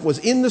himself was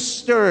in the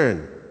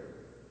stern.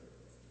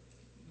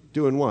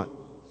 Doing what?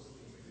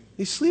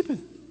 He's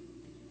sleeping.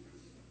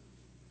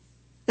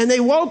 And they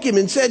woke him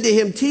and said to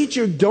him,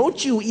 Teacher,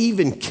 don't you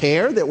even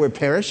care that we're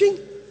perishing?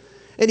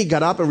 And he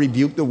got up and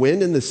rebuked the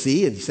wind and the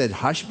sea, and he said,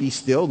 Hush, be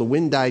still. The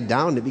wind died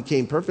down, and it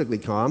became perfectly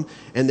calm.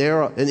 And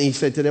he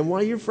said to them, Why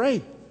are you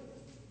afraid?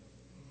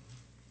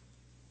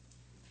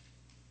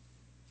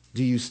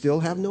 Do you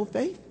still have no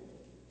faith?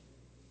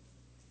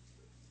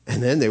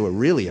 And then they were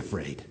really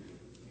afraid.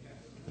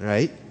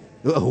 right?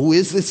 Who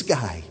is this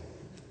guy?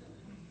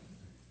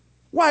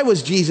 Why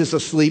was Jesus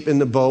asleep in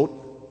the boat?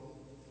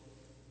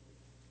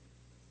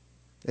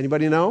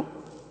 Anybody know?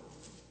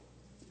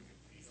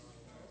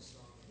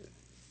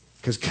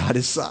 Because God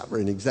is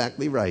sovereign,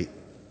 exactly right.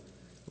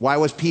 Why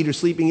was Peter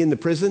sleeping in the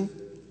prison?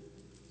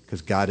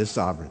 Because God is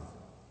sovereign.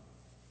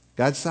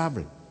 God's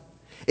sovereign.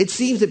 It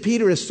seems that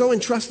Peter has so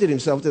entrusted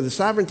himself to the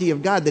sovereignty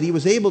of God that he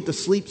was able to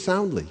sleep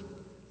soundly.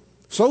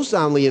 So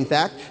soundly, in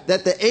fact,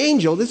 that the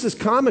angel, this is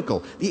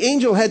comical, the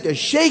angel had to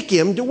shake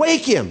him to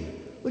wake him.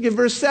 Look at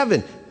verse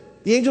 7.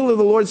 The angel of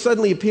the Lord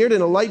suddenly appeared,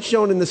 and a light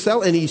shone in the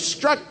cell, and he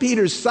struck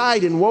Peter's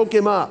side and woke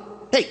him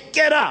up. Hey,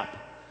 get up!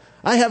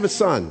 I have a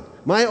son,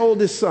 my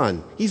oldest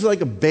son. He's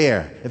like a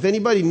bear. If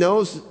anybody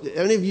knows,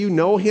 any of you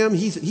know him,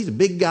 he's a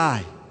big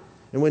guy.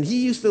 And when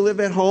he used to live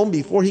at home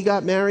before he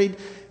got married,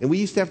 and we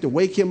used to have to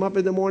wake him up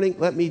in the morning,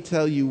 let me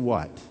tell you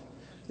what.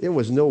 There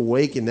was no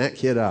waking that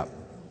kid up.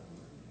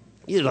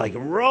 He's like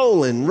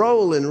rolling.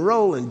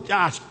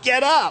 Josh,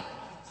 get up!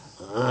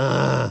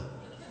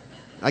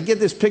 I get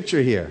this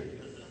picture here.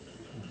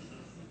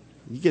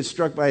 You get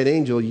struck by an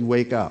angel, you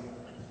wake up.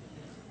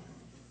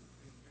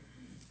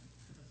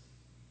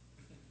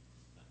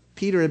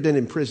 Peter had been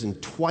in prison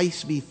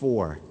twice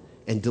before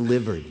and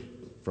delivered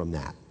from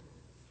that.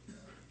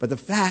 But the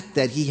fact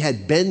that he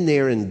had been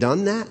there and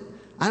done that,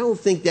 I don't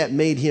think that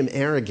made him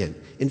arrogant.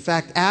 In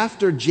fact,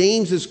 after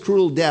James's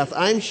cruel death,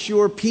 I'm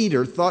sure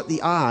Peter thought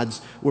the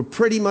odds were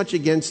pretty much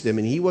against him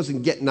and he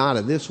wasn't getting out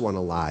of this one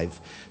alive.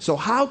 So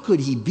how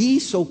could he be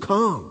so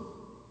calm?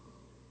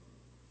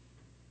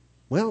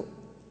 Well,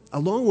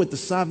 along with the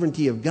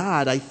sovereignty of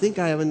God, I think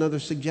I have another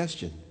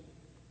suggestion.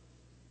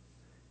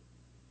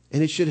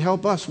 And it should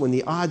help us when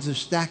the odds are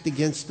stacked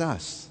against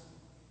us.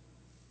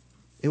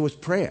 It was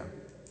prayer.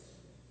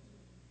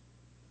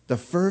 The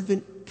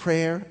fervent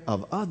prayer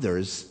of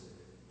others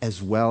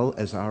as well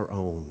as our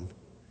own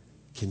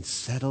can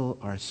settle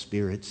our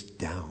spirits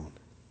down.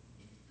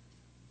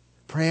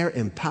 Prayer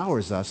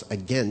empowers us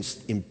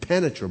against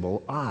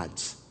impenetrable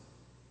odds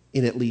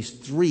in at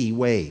least 3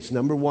 ways.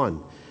 Number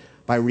 1,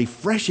 by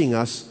refreshing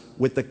us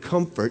with the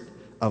comfort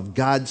of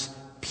God's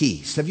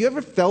peace. Have you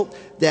ever felt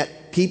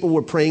that people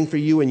were praying for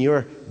you in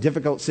your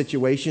difficult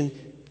situation?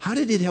 How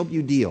did it help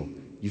you deal?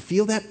 You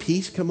feel that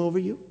peace come over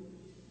you?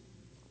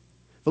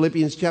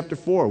 Philippians chapter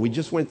 4, we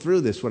just went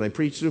through this when I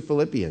preached through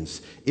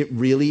Philippians. It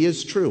really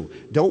is true.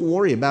 Don't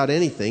worry about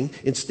anything.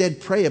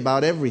 Instead, pray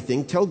about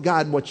everything. Tell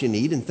God what you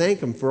need and thank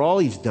Him for all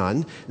He's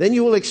done. Then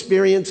you will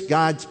experience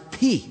God's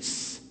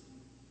peace,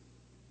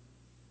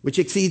 which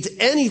exceeds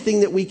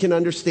anything that we can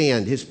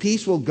understand. His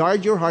peace will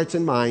guard your hearts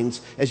and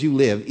minds as you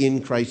live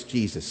in Christ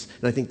Jesus.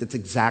 And I think that's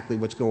exactly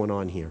what's going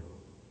on here.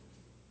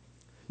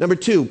 Number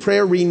 2,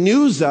 prayer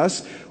renews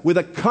us with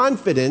a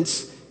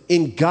confidence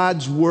in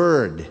God's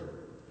Word.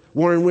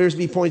 Warren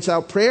Wiersbe points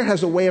out, prayer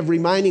has a way of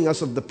reminding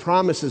us of the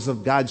promises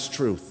of God's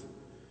truth.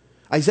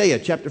 Isaiah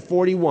chapter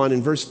 41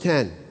 and verse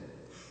 10.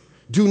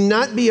 Do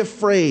not be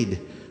afraid.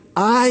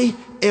 I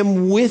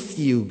am with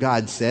you,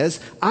 God says.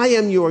 I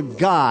am your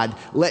God.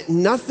 Let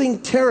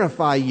nothing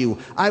terrify you.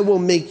 I will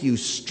make you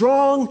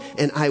strong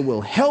and I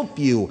will help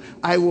you.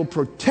 I will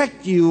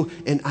protect you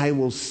and I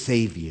will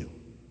save you.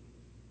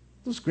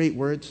 Those great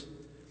words.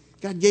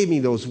 God gave me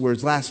those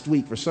words last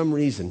week for some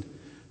reason.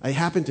 I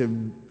happened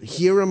to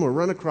hear them or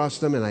run across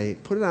them, and I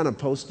put it on a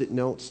Post-it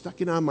note, stuck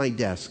it on my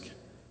desk.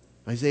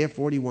 Isaiah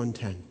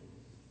 41:10.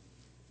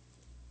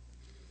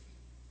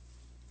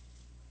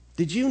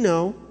 Did you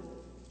know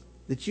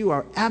that you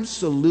are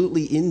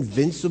absolutely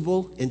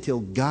invincible until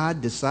God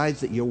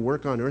decides that your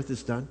work on earth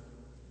is done?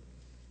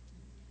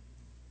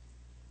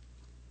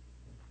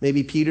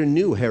 Maybe Peter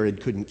knew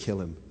Herod couldn't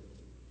kill him,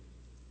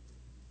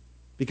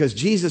 because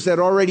Jesus had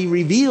already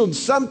revealed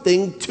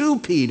something to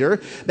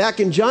Peter back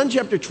in John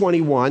chapter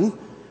 21,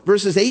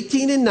 verses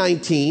 18 and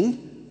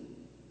 19.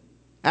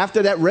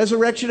 After that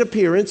resurrection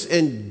appearance,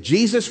 and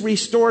Jesus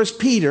restores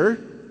Peter,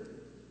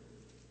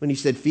 when he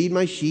said, feed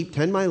my sheep,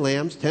 tend my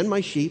lambs, tend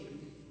my sheep.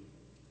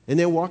 And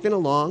they're walking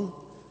along,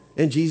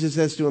 and Jesus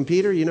says to him,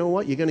 Peter, you know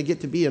what? You're going to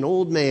get to be an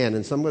old man,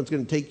 and someone's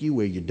going to take you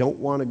where you don't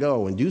want to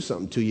go and do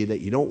something to you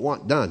that you don't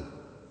want done.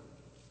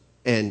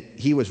 And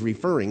he was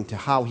referring to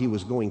how he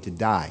was going to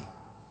die.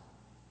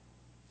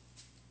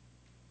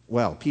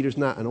 Well, Peter's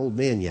not an old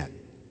man yet.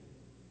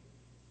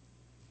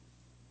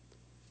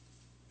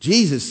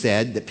 Jesus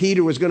said that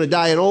Peter was going to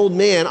die an old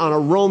man on a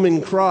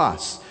Roman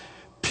cross.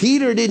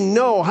 Peter didn't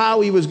know how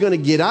he was going to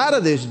get out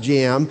of this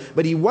jam,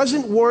 but he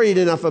wasn't worried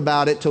enough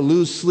about it to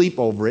lose sleep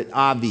over it,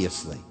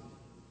 obviously.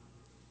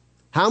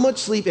 How much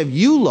sleep have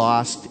you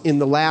lost in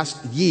the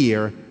last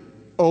year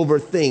over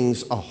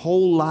things a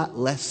whole lot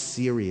less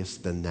serious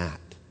than that?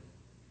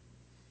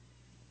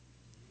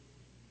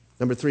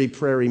 Number 3,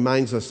 prayer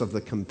reminds us of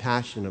the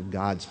compassion of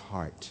God's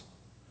heart.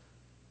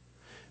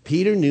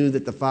 Peter knew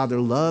that the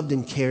Father loved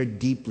and cared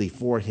deeply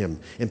for him,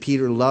 and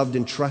Peter loved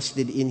and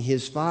trusted in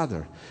his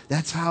Father.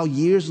 That's how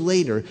years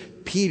later,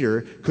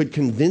 Peter could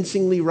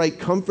convincingly write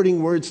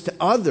comforting words to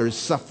others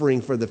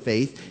suffering for the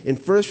faith in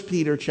 1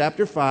 Peter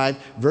chapter 5,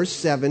 verse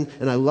 7,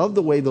 and I love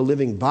the way the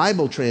Living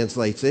Bible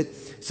translates it.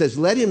 It says,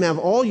 "Let him have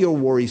all your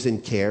worries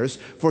and cares,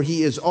 for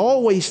he is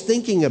always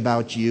thinking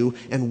about you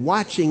and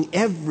watching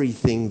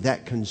everything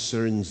that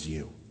concerns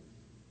you."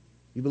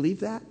 You believe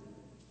that?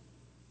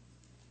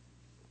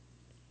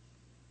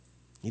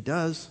 He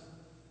does.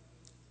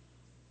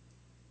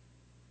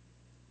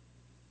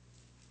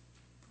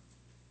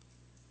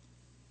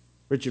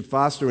 Richard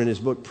Foster, in his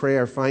book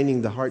Prayer,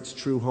 Finding the Heart's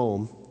True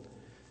Home,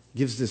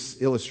 gives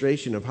this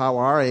illustration of how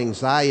our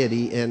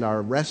anxiety and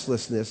our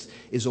restlessness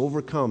is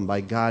overcome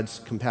by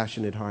God's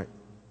compassionate heart.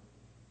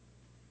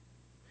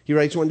 He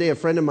writes, "One day a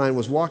friend of mine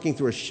was walking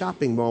through a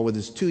shopping mall with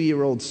his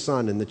 2-year-old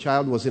son, and the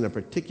child was in a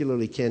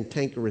particularly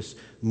cantankerous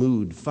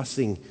mood,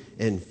 fussing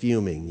and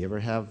fuming." You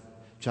ever have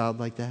a child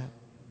like that?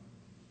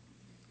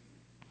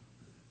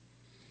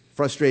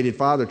 Frustrated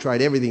father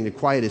tried everything to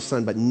quiet his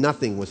son, but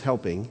nothing was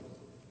helping.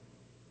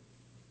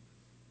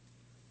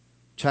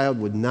 Child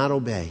would not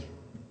obey.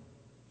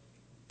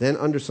 Then,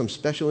 under some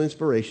special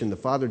inspiration, the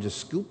father just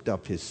scooped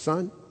up his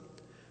son,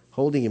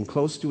 holding him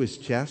close to his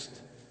chest.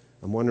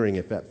 I'm wondering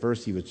if at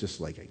first he was just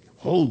like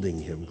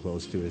holding him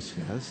close to his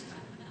chest.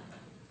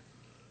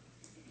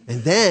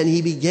 And then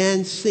he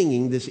began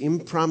singing this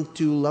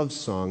impromptu love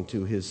song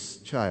to his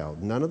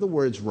child. None of the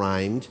words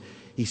rhymed.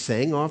 He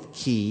sang off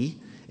key.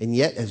 And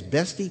yet, as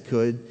best he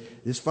could,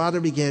 this father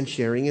began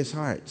sharing his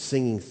heart,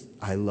 singing,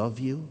 "I love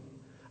you.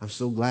 I'm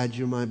so glad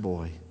you're my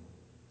boy.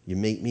 You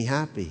make me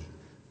happy.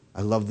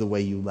 I love the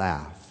way you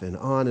laugh." And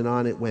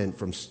on it went,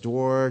 from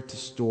store to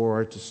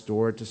store to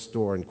store to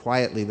store. And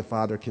quietly the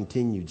father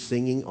continued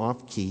singing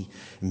off key,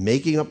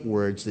 making up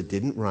words that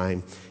didn't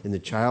rhyme. And the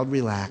child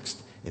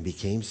relaxed and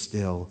became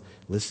still,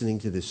 listening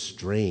to this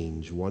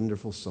strange,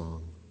 wonderful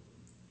song.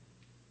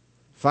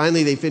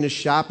 Finally, they finished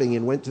shopping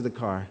and went to the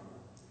car.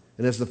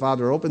 And as the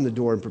father opened the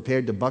door and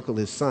prepared to buckle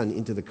his son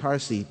into the car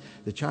seat,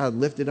 the child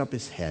lifted up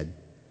his head,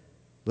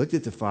 looked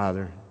at the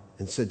father,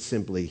 and said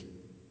simply,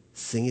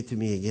 "Sing it to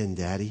me again,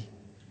 Daddy.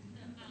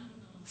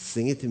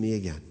 Sing it to me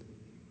again."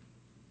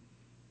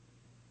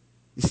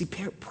 You see,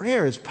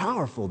 prayer is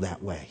powerful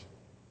that way.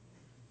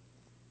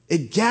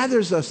 It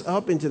gathers us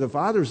up into the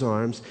Father's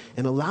arms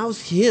and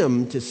allows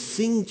Him to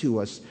sing to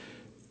us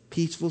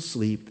peaceful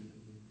sleep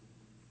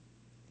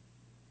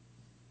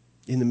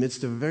in the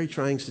midst of a very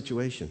trying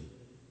situation.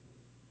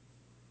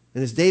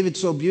 And as David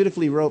so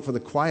beautifully wrote for the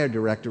choir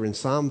director in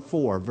Psalm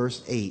 4,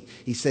 verse 8,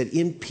 he said,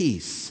 "In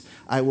peace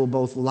I will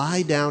both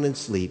lie down and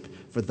sleep,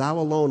 for thou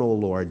alone, O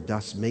Lord,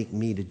 dost make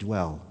me to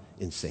dwell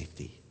in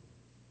safety."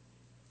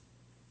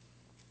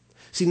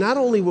 See, not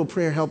only will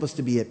prayer help us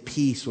to be at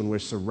peace when we're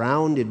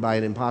surrounded by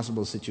an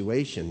impossible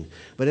situation,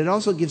 but it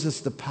also gives us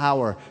the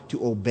power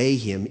to obey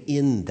Him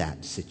in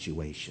that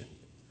situation.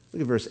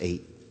 Look at verse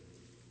 8,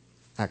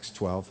 Acts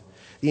 12.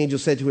 The angel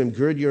said to him,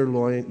 gird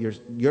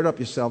up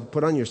yourself,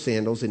 put on your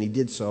sandals, and he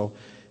did so.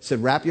 He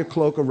said, wrap your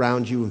cloak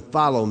around you and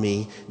follow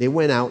me. They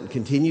went out and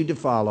continued to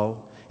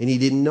follow, and he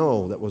didn't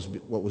know that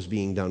what was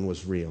being done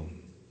was real.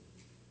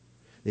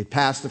 They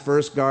passed the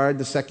first guard,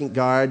 the second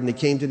guard, and they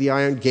came to the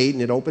iron gate,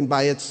 and it opened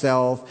by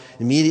itself.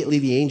 Immediately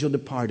the angel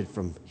departed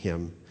from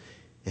him.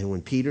 And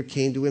when Peter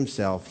came to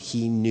himself,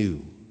 he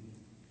knew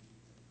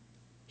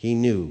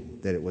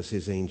that it was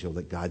his angel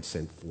that God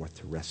sent forth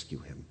to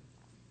rescue him.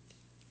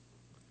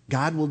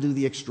 God will do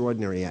the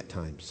extraordinary at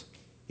times.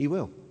 He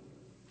will.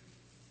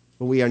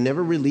 But we are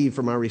never relieved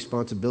from our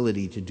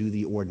responsibility to do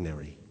the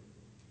ordinary.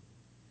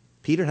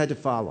 Peter had to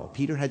follow.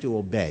 Peter had to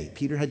obey.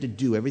 Peter had to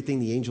do everything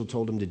the angel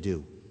told him to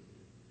do.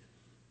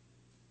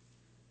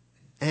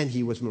 And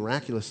he was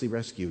miraculously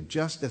rescued.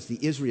 Just as the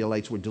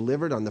Israelites were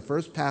delivered on the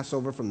first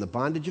Passover from the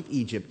bondage of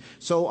Egypt,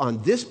 so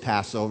on this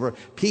Passover,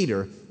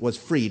 Peter was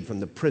freed from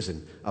the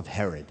prison of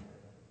Herod.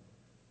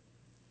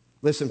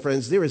 Listen,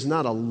 friends, there is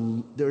not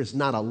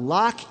a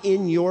lock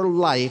in your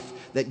life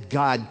that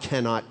God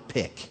cannot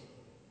pick.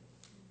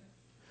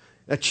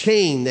 A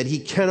chain that He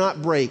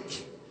cannot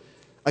break.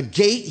 A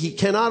gate He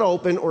cannot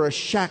open, or a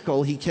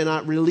shackle He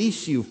cannot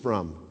release you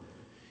from.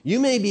 You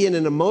may be in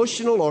an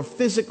emotional or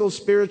physical,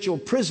 spiritual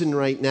prison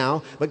right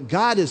now, but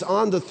God is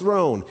on the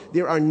throne.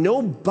 There are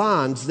no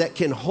bonds that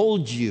can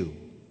hold you.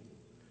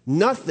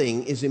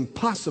 Nothing is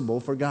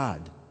impossible for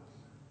God.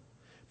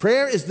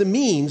 Prayer is the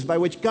means by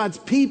which God's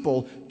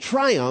people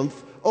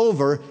triumph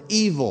over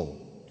evil.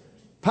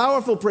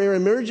 Powerful prayer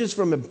emerges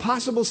from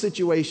impossible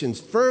situations.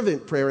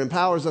 Fervent prayer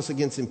empowers us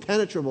against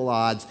impenetrable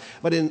odds.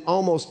 But in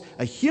almost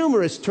a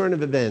humorous turn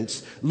of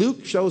events,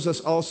 Luke shows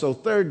us also,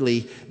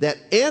 thirdly, that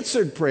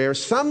answered prayer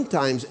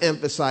sometimes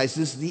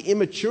emphasizes the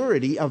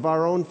immaturity of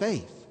our own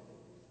faith.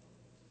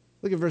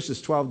 Look at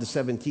verses 12 to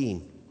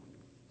 17.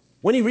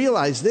 When he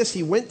realized this,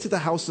 he went to the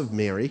house of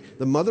Mary,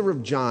 the mother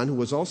of John, who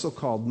was also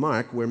called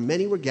Mark, where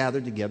many were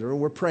gathered together and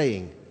were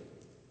praying.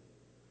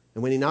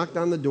 And when he knocked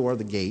on the door of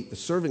the gate, the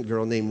servant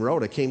girl named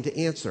Rhoda came to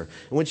answer.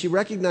 And when she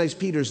recognized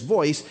Peter's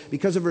voice,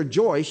 because of her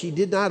joy, she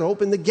did not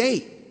open the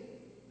gate.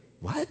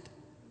 What?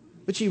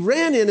 But she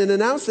ran in and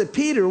announced that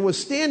Peter was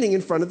standing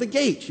in front of the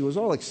gate. She was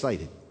all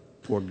excited.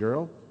 Poor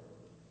girl.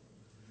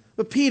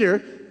 But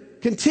Peter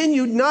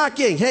continued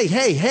knocking.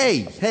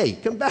 Hey,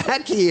 come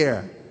back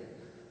here.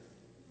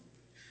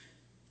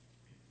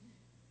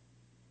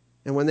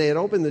 And when they had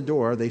opened the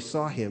door, they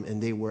saw him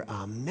and they were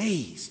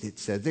amazed. It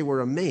said they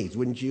were amazed.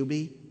 Wouldn't you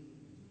be?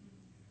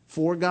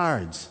 4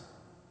 guards,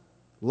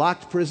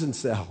 locked prison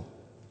cell,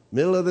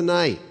 middle of the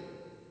night.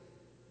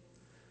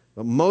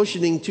 But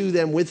motioning to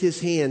them with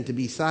his hand to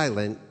be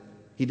silent,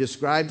 he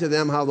described to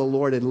them how the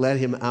Lord had led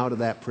him out of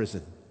that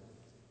prison.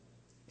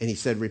 And he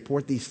said,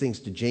 report these things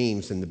to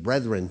James and the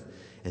brethren.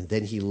 And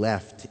then he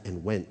left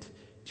and went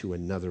to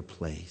another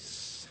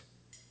place.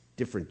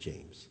 Different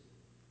James.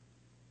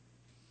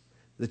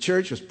 The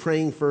church was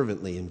praying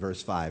fervently in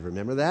verse 5.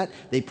 Remember that?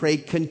 They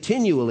prayed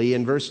continually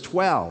in verse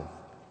 12.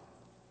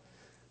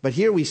 But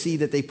here we see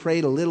that they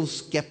prayed a little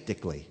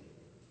skeptically.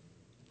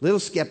 Little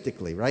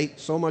skeptically, right?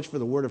 So much for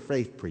the word of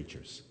faith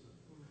preachers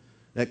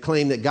that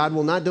claim that God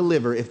will not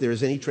deliver if there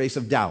is any trace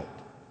of doubt.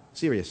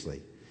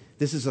 Seriously.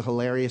 This is a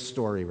hilarious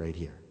story right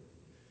here.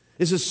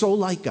 This is so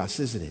like us,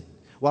 isn't it?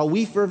 While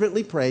we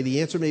fervently pray,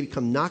 the answer may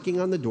come knocking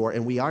on the door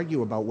and we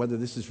argue about whether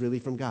this is really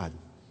from God.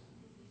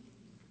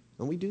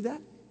 Don't we do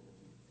that?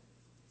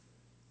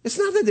 It's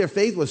not that their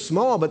faith was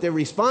small, but their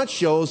response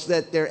shows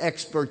that their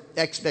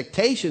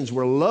expectations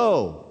were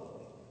low.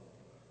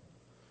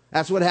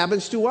 That's what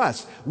happens to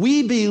us.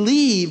 We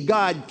believe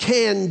God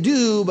can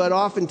do, but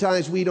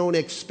oftentimes we don't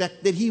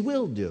expect that he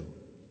will do.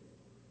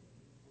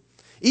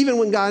 Even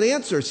when God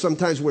answers,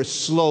 sometimes we're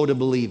slow to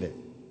believe it.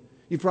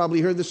 You've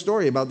probably heard the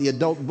story about the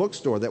adult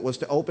bookstore that was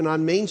to open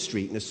on Main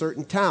Street in a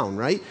certain town,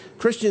 right?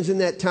 Christians in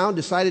that town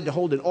decided to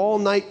hold an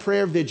all-night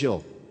prayer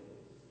vigil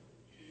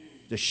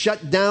to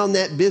shut down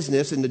that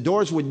business, and the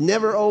doors would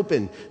never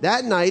open.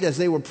 That night, as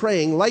they were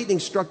praying, lightning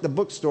struck the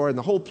bookstore and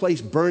the whole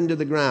place burned to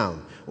the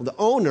ground. Well, the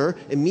owner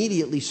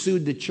immediately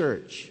sued the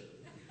church,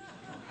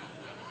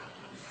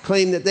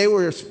 claimed that they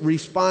were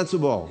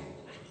responsible.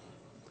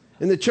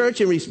 And the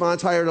church, in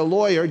response, hired a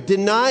lawyer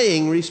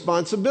denying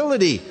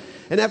responsibility.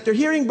 And after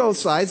hearing both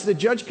sides, the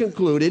judge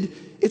concluded,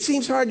 it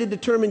seems hard to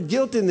determine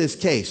guilt in this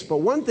case, but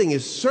one thing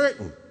is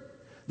certain.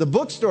 The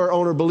bookstore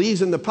owner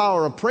believes in the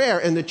power of prayer,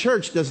 and the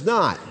church does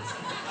not.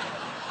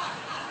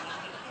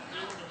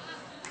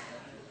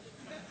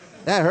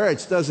 That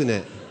hurts, doesn't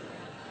it?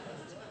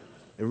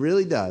 It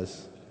really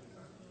does.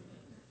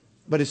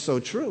 But it's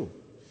so true.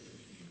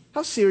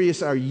 How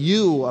serious are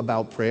you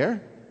about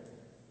prayer?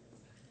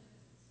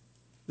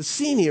 The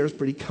scene here is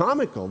pretty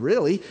comical,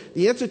 really.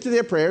 The answer to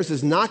their prayers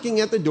is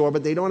knocking at the door,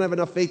 but they don't have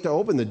enough faith to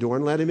open the door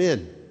and let him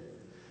in.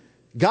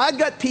 God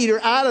got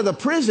Peter out of the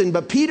prison,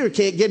 but Peter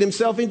can't get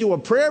himself into a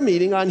prayer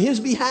meeting on his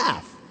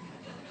behalf.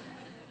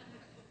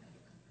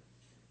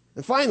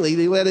 And finally,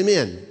 they let him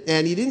in.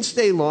 And he didn't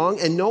stay long,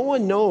 and no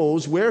one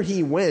knows where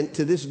he went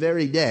to this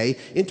very day.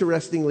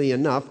 Interestingly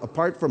enough,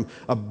 apart from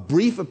a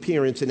brief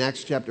appearance in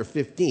Acts chapter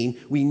 15,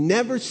 we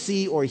never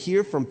see or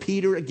hear from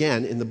Peter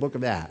again in the book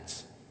of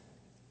Acts.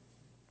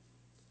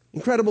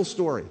 Incredible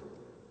story.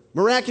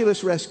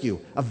 Miraculous rescue.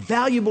 A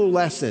valuable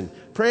lesson.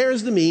 Prayer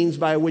is the means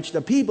by which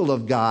the people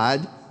of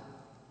God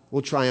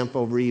will triumph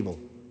over evil.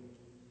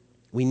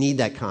 We need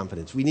that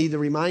confidence. We need the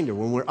reminder.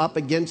 When we're up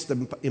against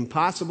the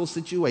impossible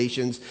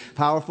situations,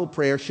 powerful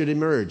prayer should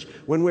emerge.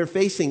 When we're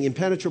facing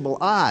impenetrable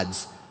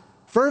odds,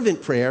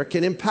 fervent prayer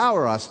can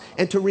empower us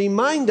and to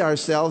remind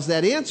ourselves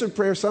that answered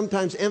prayer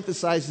sometimes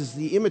emphasizes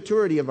the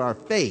immaturity of our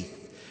faith.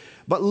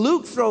 But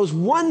Luke throws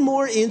one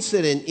more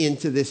incident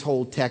into this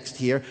whole text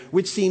here,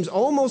 which seems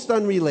almost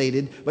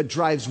unrelated, but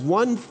drives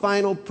one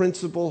final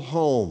principle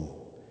home.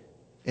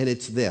 And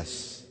it's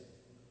this.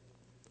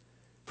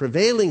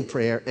 Prevailing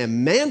prayer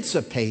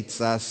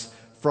emancipates us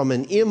from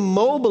an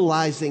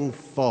immobilizing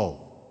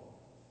foe.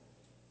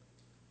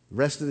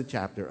 Rest of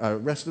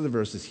the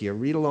verses here.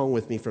 Read along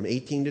with me from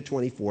 18 to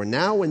 24.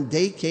 Now when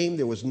day came,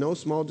 there was no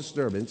small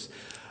disturbance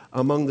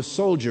among the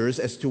soldiers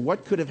as to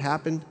what could have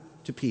happened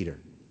to Peter.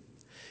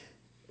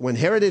 When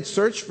Herod had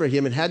searched for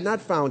him and had not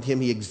found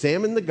him, he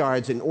examined the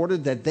guards and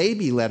ordered that they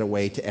be led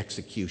away to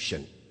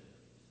execution.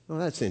 Well,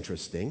 that's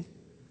interesting.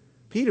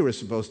 Peter was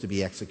supposed to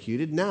be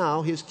executed.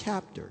 Now his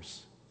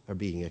captors are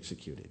being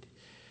executed.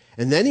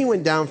 And then he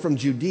went down from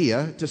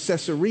Judea to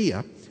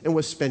Caesarea and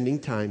was spending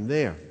time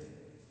there.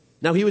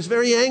 Now he was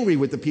very angry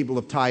with the people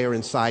of Tyre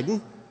and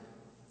Sidon.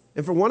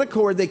 And for one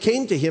accord they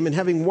came to him, and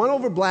having won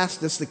over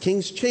Blastus, the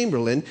king's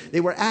chamberlain, they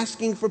were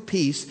asking for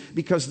peace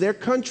because their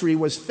country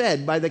was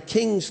fed by the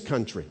king's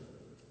country.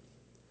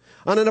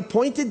 On an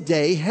appointed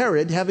day,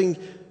 Herod, having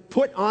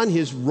put on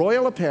his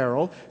royal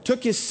apparel,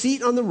 took his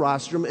seat on the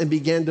rostrum and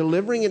began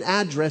delivering an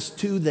address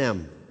to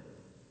them.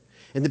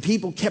 And the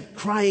people kept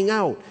crying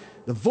out,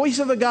 "The voice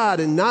of a God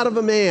and not of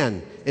a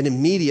man." And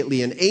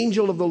immediately an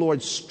angel of the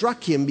Lord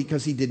struck him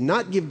because he did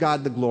not give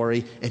God the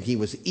glory, and he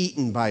was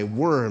eaten by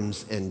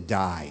worms and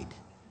died.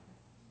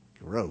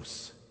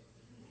 Gross.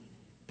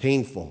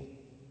 painful,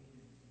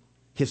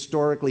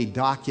 historically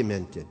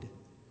documented.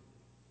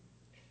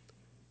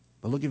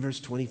 But look at verse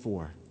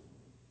 24.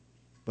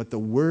 But the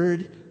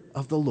word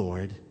of the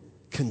Lord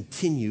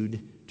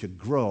continued to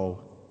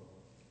grow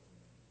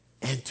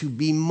and to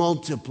be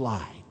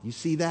multiplied. You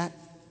see that?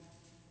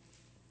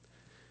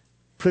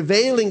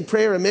 Prevailing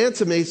prayer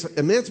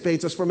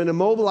emancipates us from an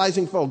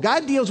immobilizing foe.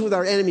 God deals with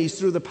our enemies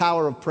through the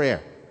power of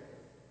prayer.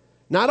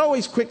 Not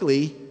always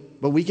quickly,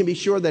 but we can be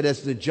sure that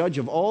as the judge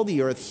of all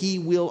the earth, he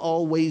will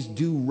always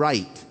do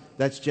right.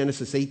 That's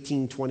Genesis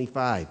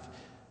 18:25.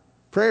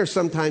 Prayer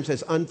sometimes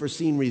has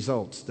unforeseen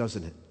results,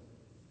 doesn't it?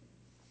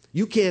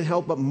 You can't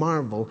help but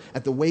marvel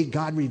at the way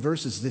God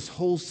reverses this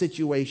whole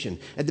situation.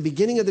 At the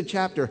beginning of the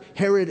chapter,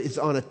 Herod is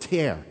on a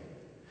tear.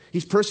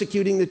 He's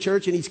persecuting the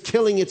church and he's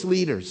killing its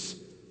leaders.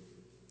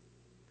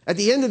 At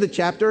the end of the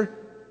chapter,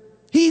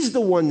 he's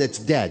the one that's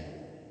dead.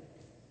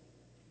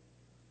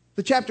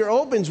 The chapter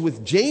opens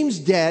with James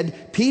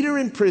dead, Peter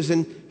in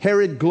prison,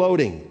 Herod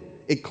gloating.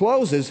 It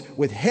closes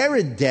with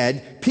Herod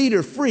dead,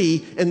 Peter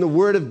free, and the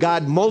word of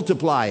God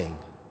multiplying.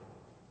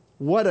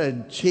 What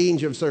a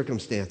change of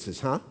circumstances,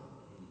 huh?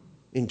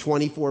 In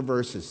 24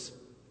 verses.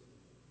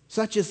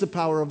 Such is the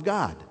power of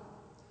God.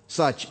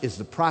 Such is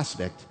the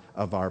prospect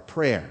of our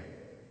prayer.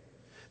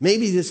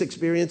 Maybe this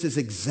experience is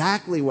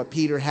exactly what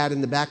Peter had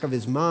in the back of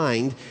his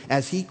mind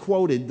as he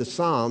quoted the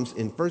Psalms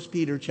in 1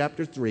 Peter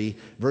chapter 3,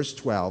 verse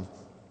 12.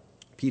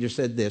 Peter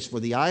said this, "For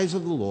the eyes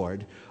of the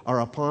Lord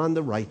are upon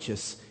the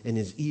righteous, and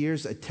his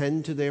ears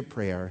attend to their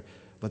prayer,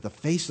 but the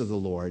face of the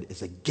Lord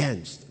is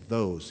against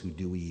those who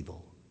do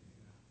evil."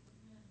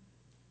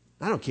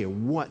 I don't care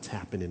what's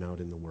happening out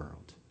in the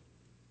world.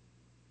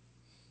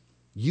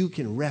 You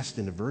can rest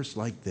in a verse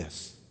like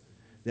this,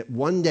 that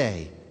one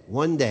day,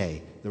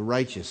 the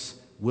righteous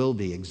will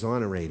be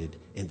exonerated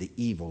and the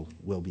evil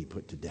will be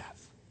put to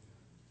death.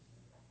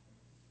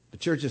 The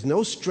church is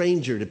no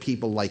stranger to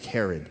people like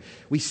Herod.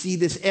 We see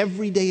this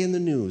every day in the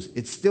news.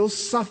 It still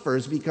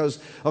suffers because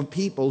of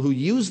people who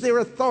use their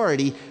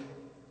authority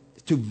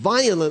to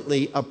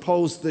violently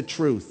oppose the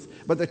truth.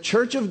 But the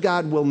church of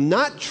God will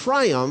not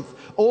triumph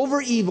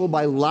over evil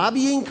by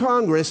lobbying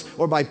Congress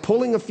or by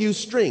pulling a few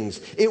strings.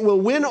 It will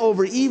win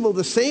over evil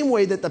the same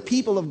way that the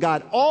people of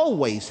God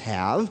always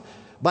have,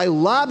 by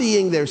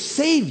lobbying their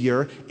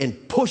Savior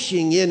and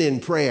pushing in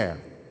prayer.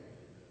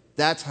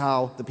 That's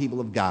how the people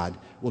of God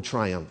will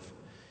triumph.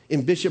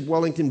 In Bishop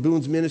Wellington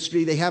Boone's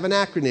ministry, they have an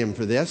acronym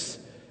for this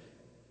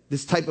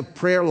type of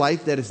prayer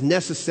life that is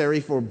necessary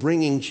for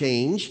bringing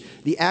change.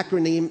 The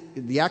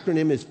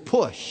acronym is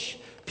PUSH,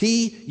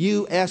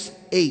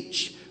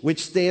 P-U-S-H,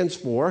 which stands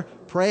for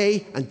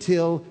Pray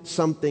Until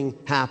Something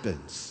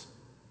Happens.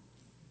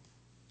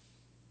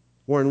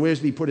 Warren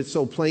Wiersbe put it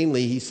so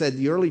plainly. He said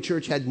the early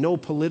church had no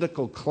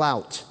political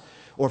clout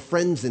or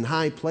friends in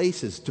high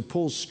places to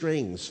pull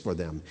strings for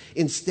them.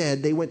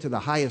 Instead, they went to the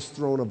highest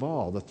throne of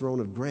all, the throne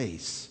of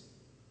grace.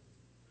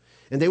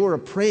 And they were a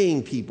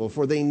praying people,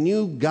 for they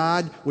knew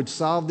God would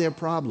solve their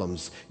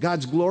problems.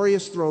 God's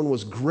glorious throne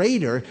was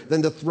greater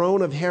than the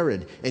throne of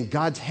Herod, and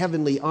God's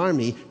heavenly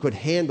army could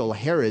handle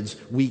Herod's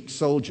weak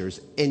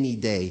soldiers any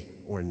day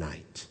or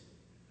night.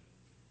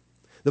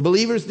 The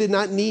believers did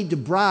not need to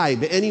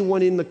bribe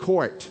anyone in the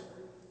court.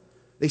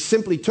 They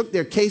simply took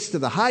their case to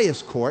the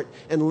highest court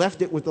and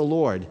left it with the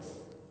Lord.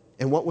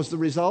 And what was the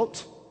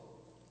result?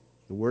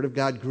 The word of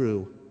God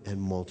grew and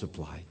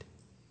multiplied.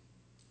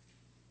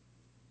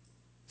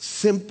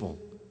 Simple,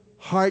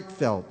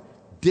 heartfelt,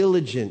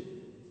 diligent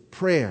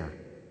prayer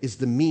is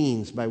the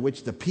means by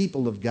which the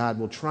people of God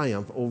will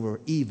triumph over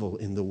evil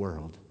in the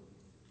world.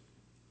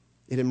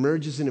 It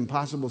emerges in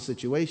impossible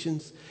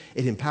situations.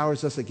 It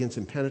empowers us against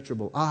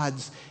impenetrable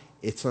odds.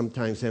 It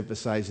sometimes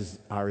emphasizes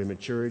our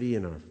immaturity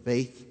and our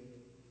faith.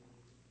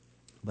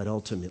 But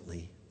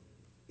ultimately,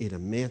 it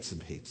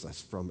emancipates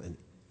us from an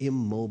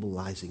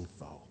immobilizing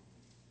foe.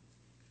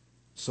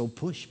 So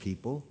push,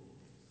 people.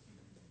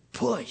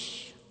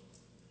 Push.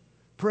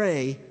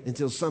 Pray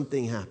until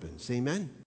something happens. Amen?